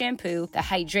Care Shampoo, the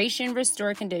Hydration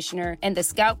Restore Conditioner, and the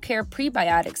Scalp Care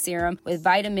Prebiotic Serum with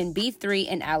vitamin B3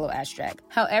 and aloe extract.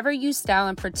 However you style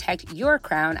and protect your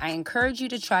crown, I encourage you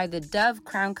to try the Dove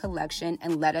Crown collection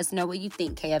and let us know what you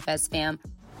think, KFS fam.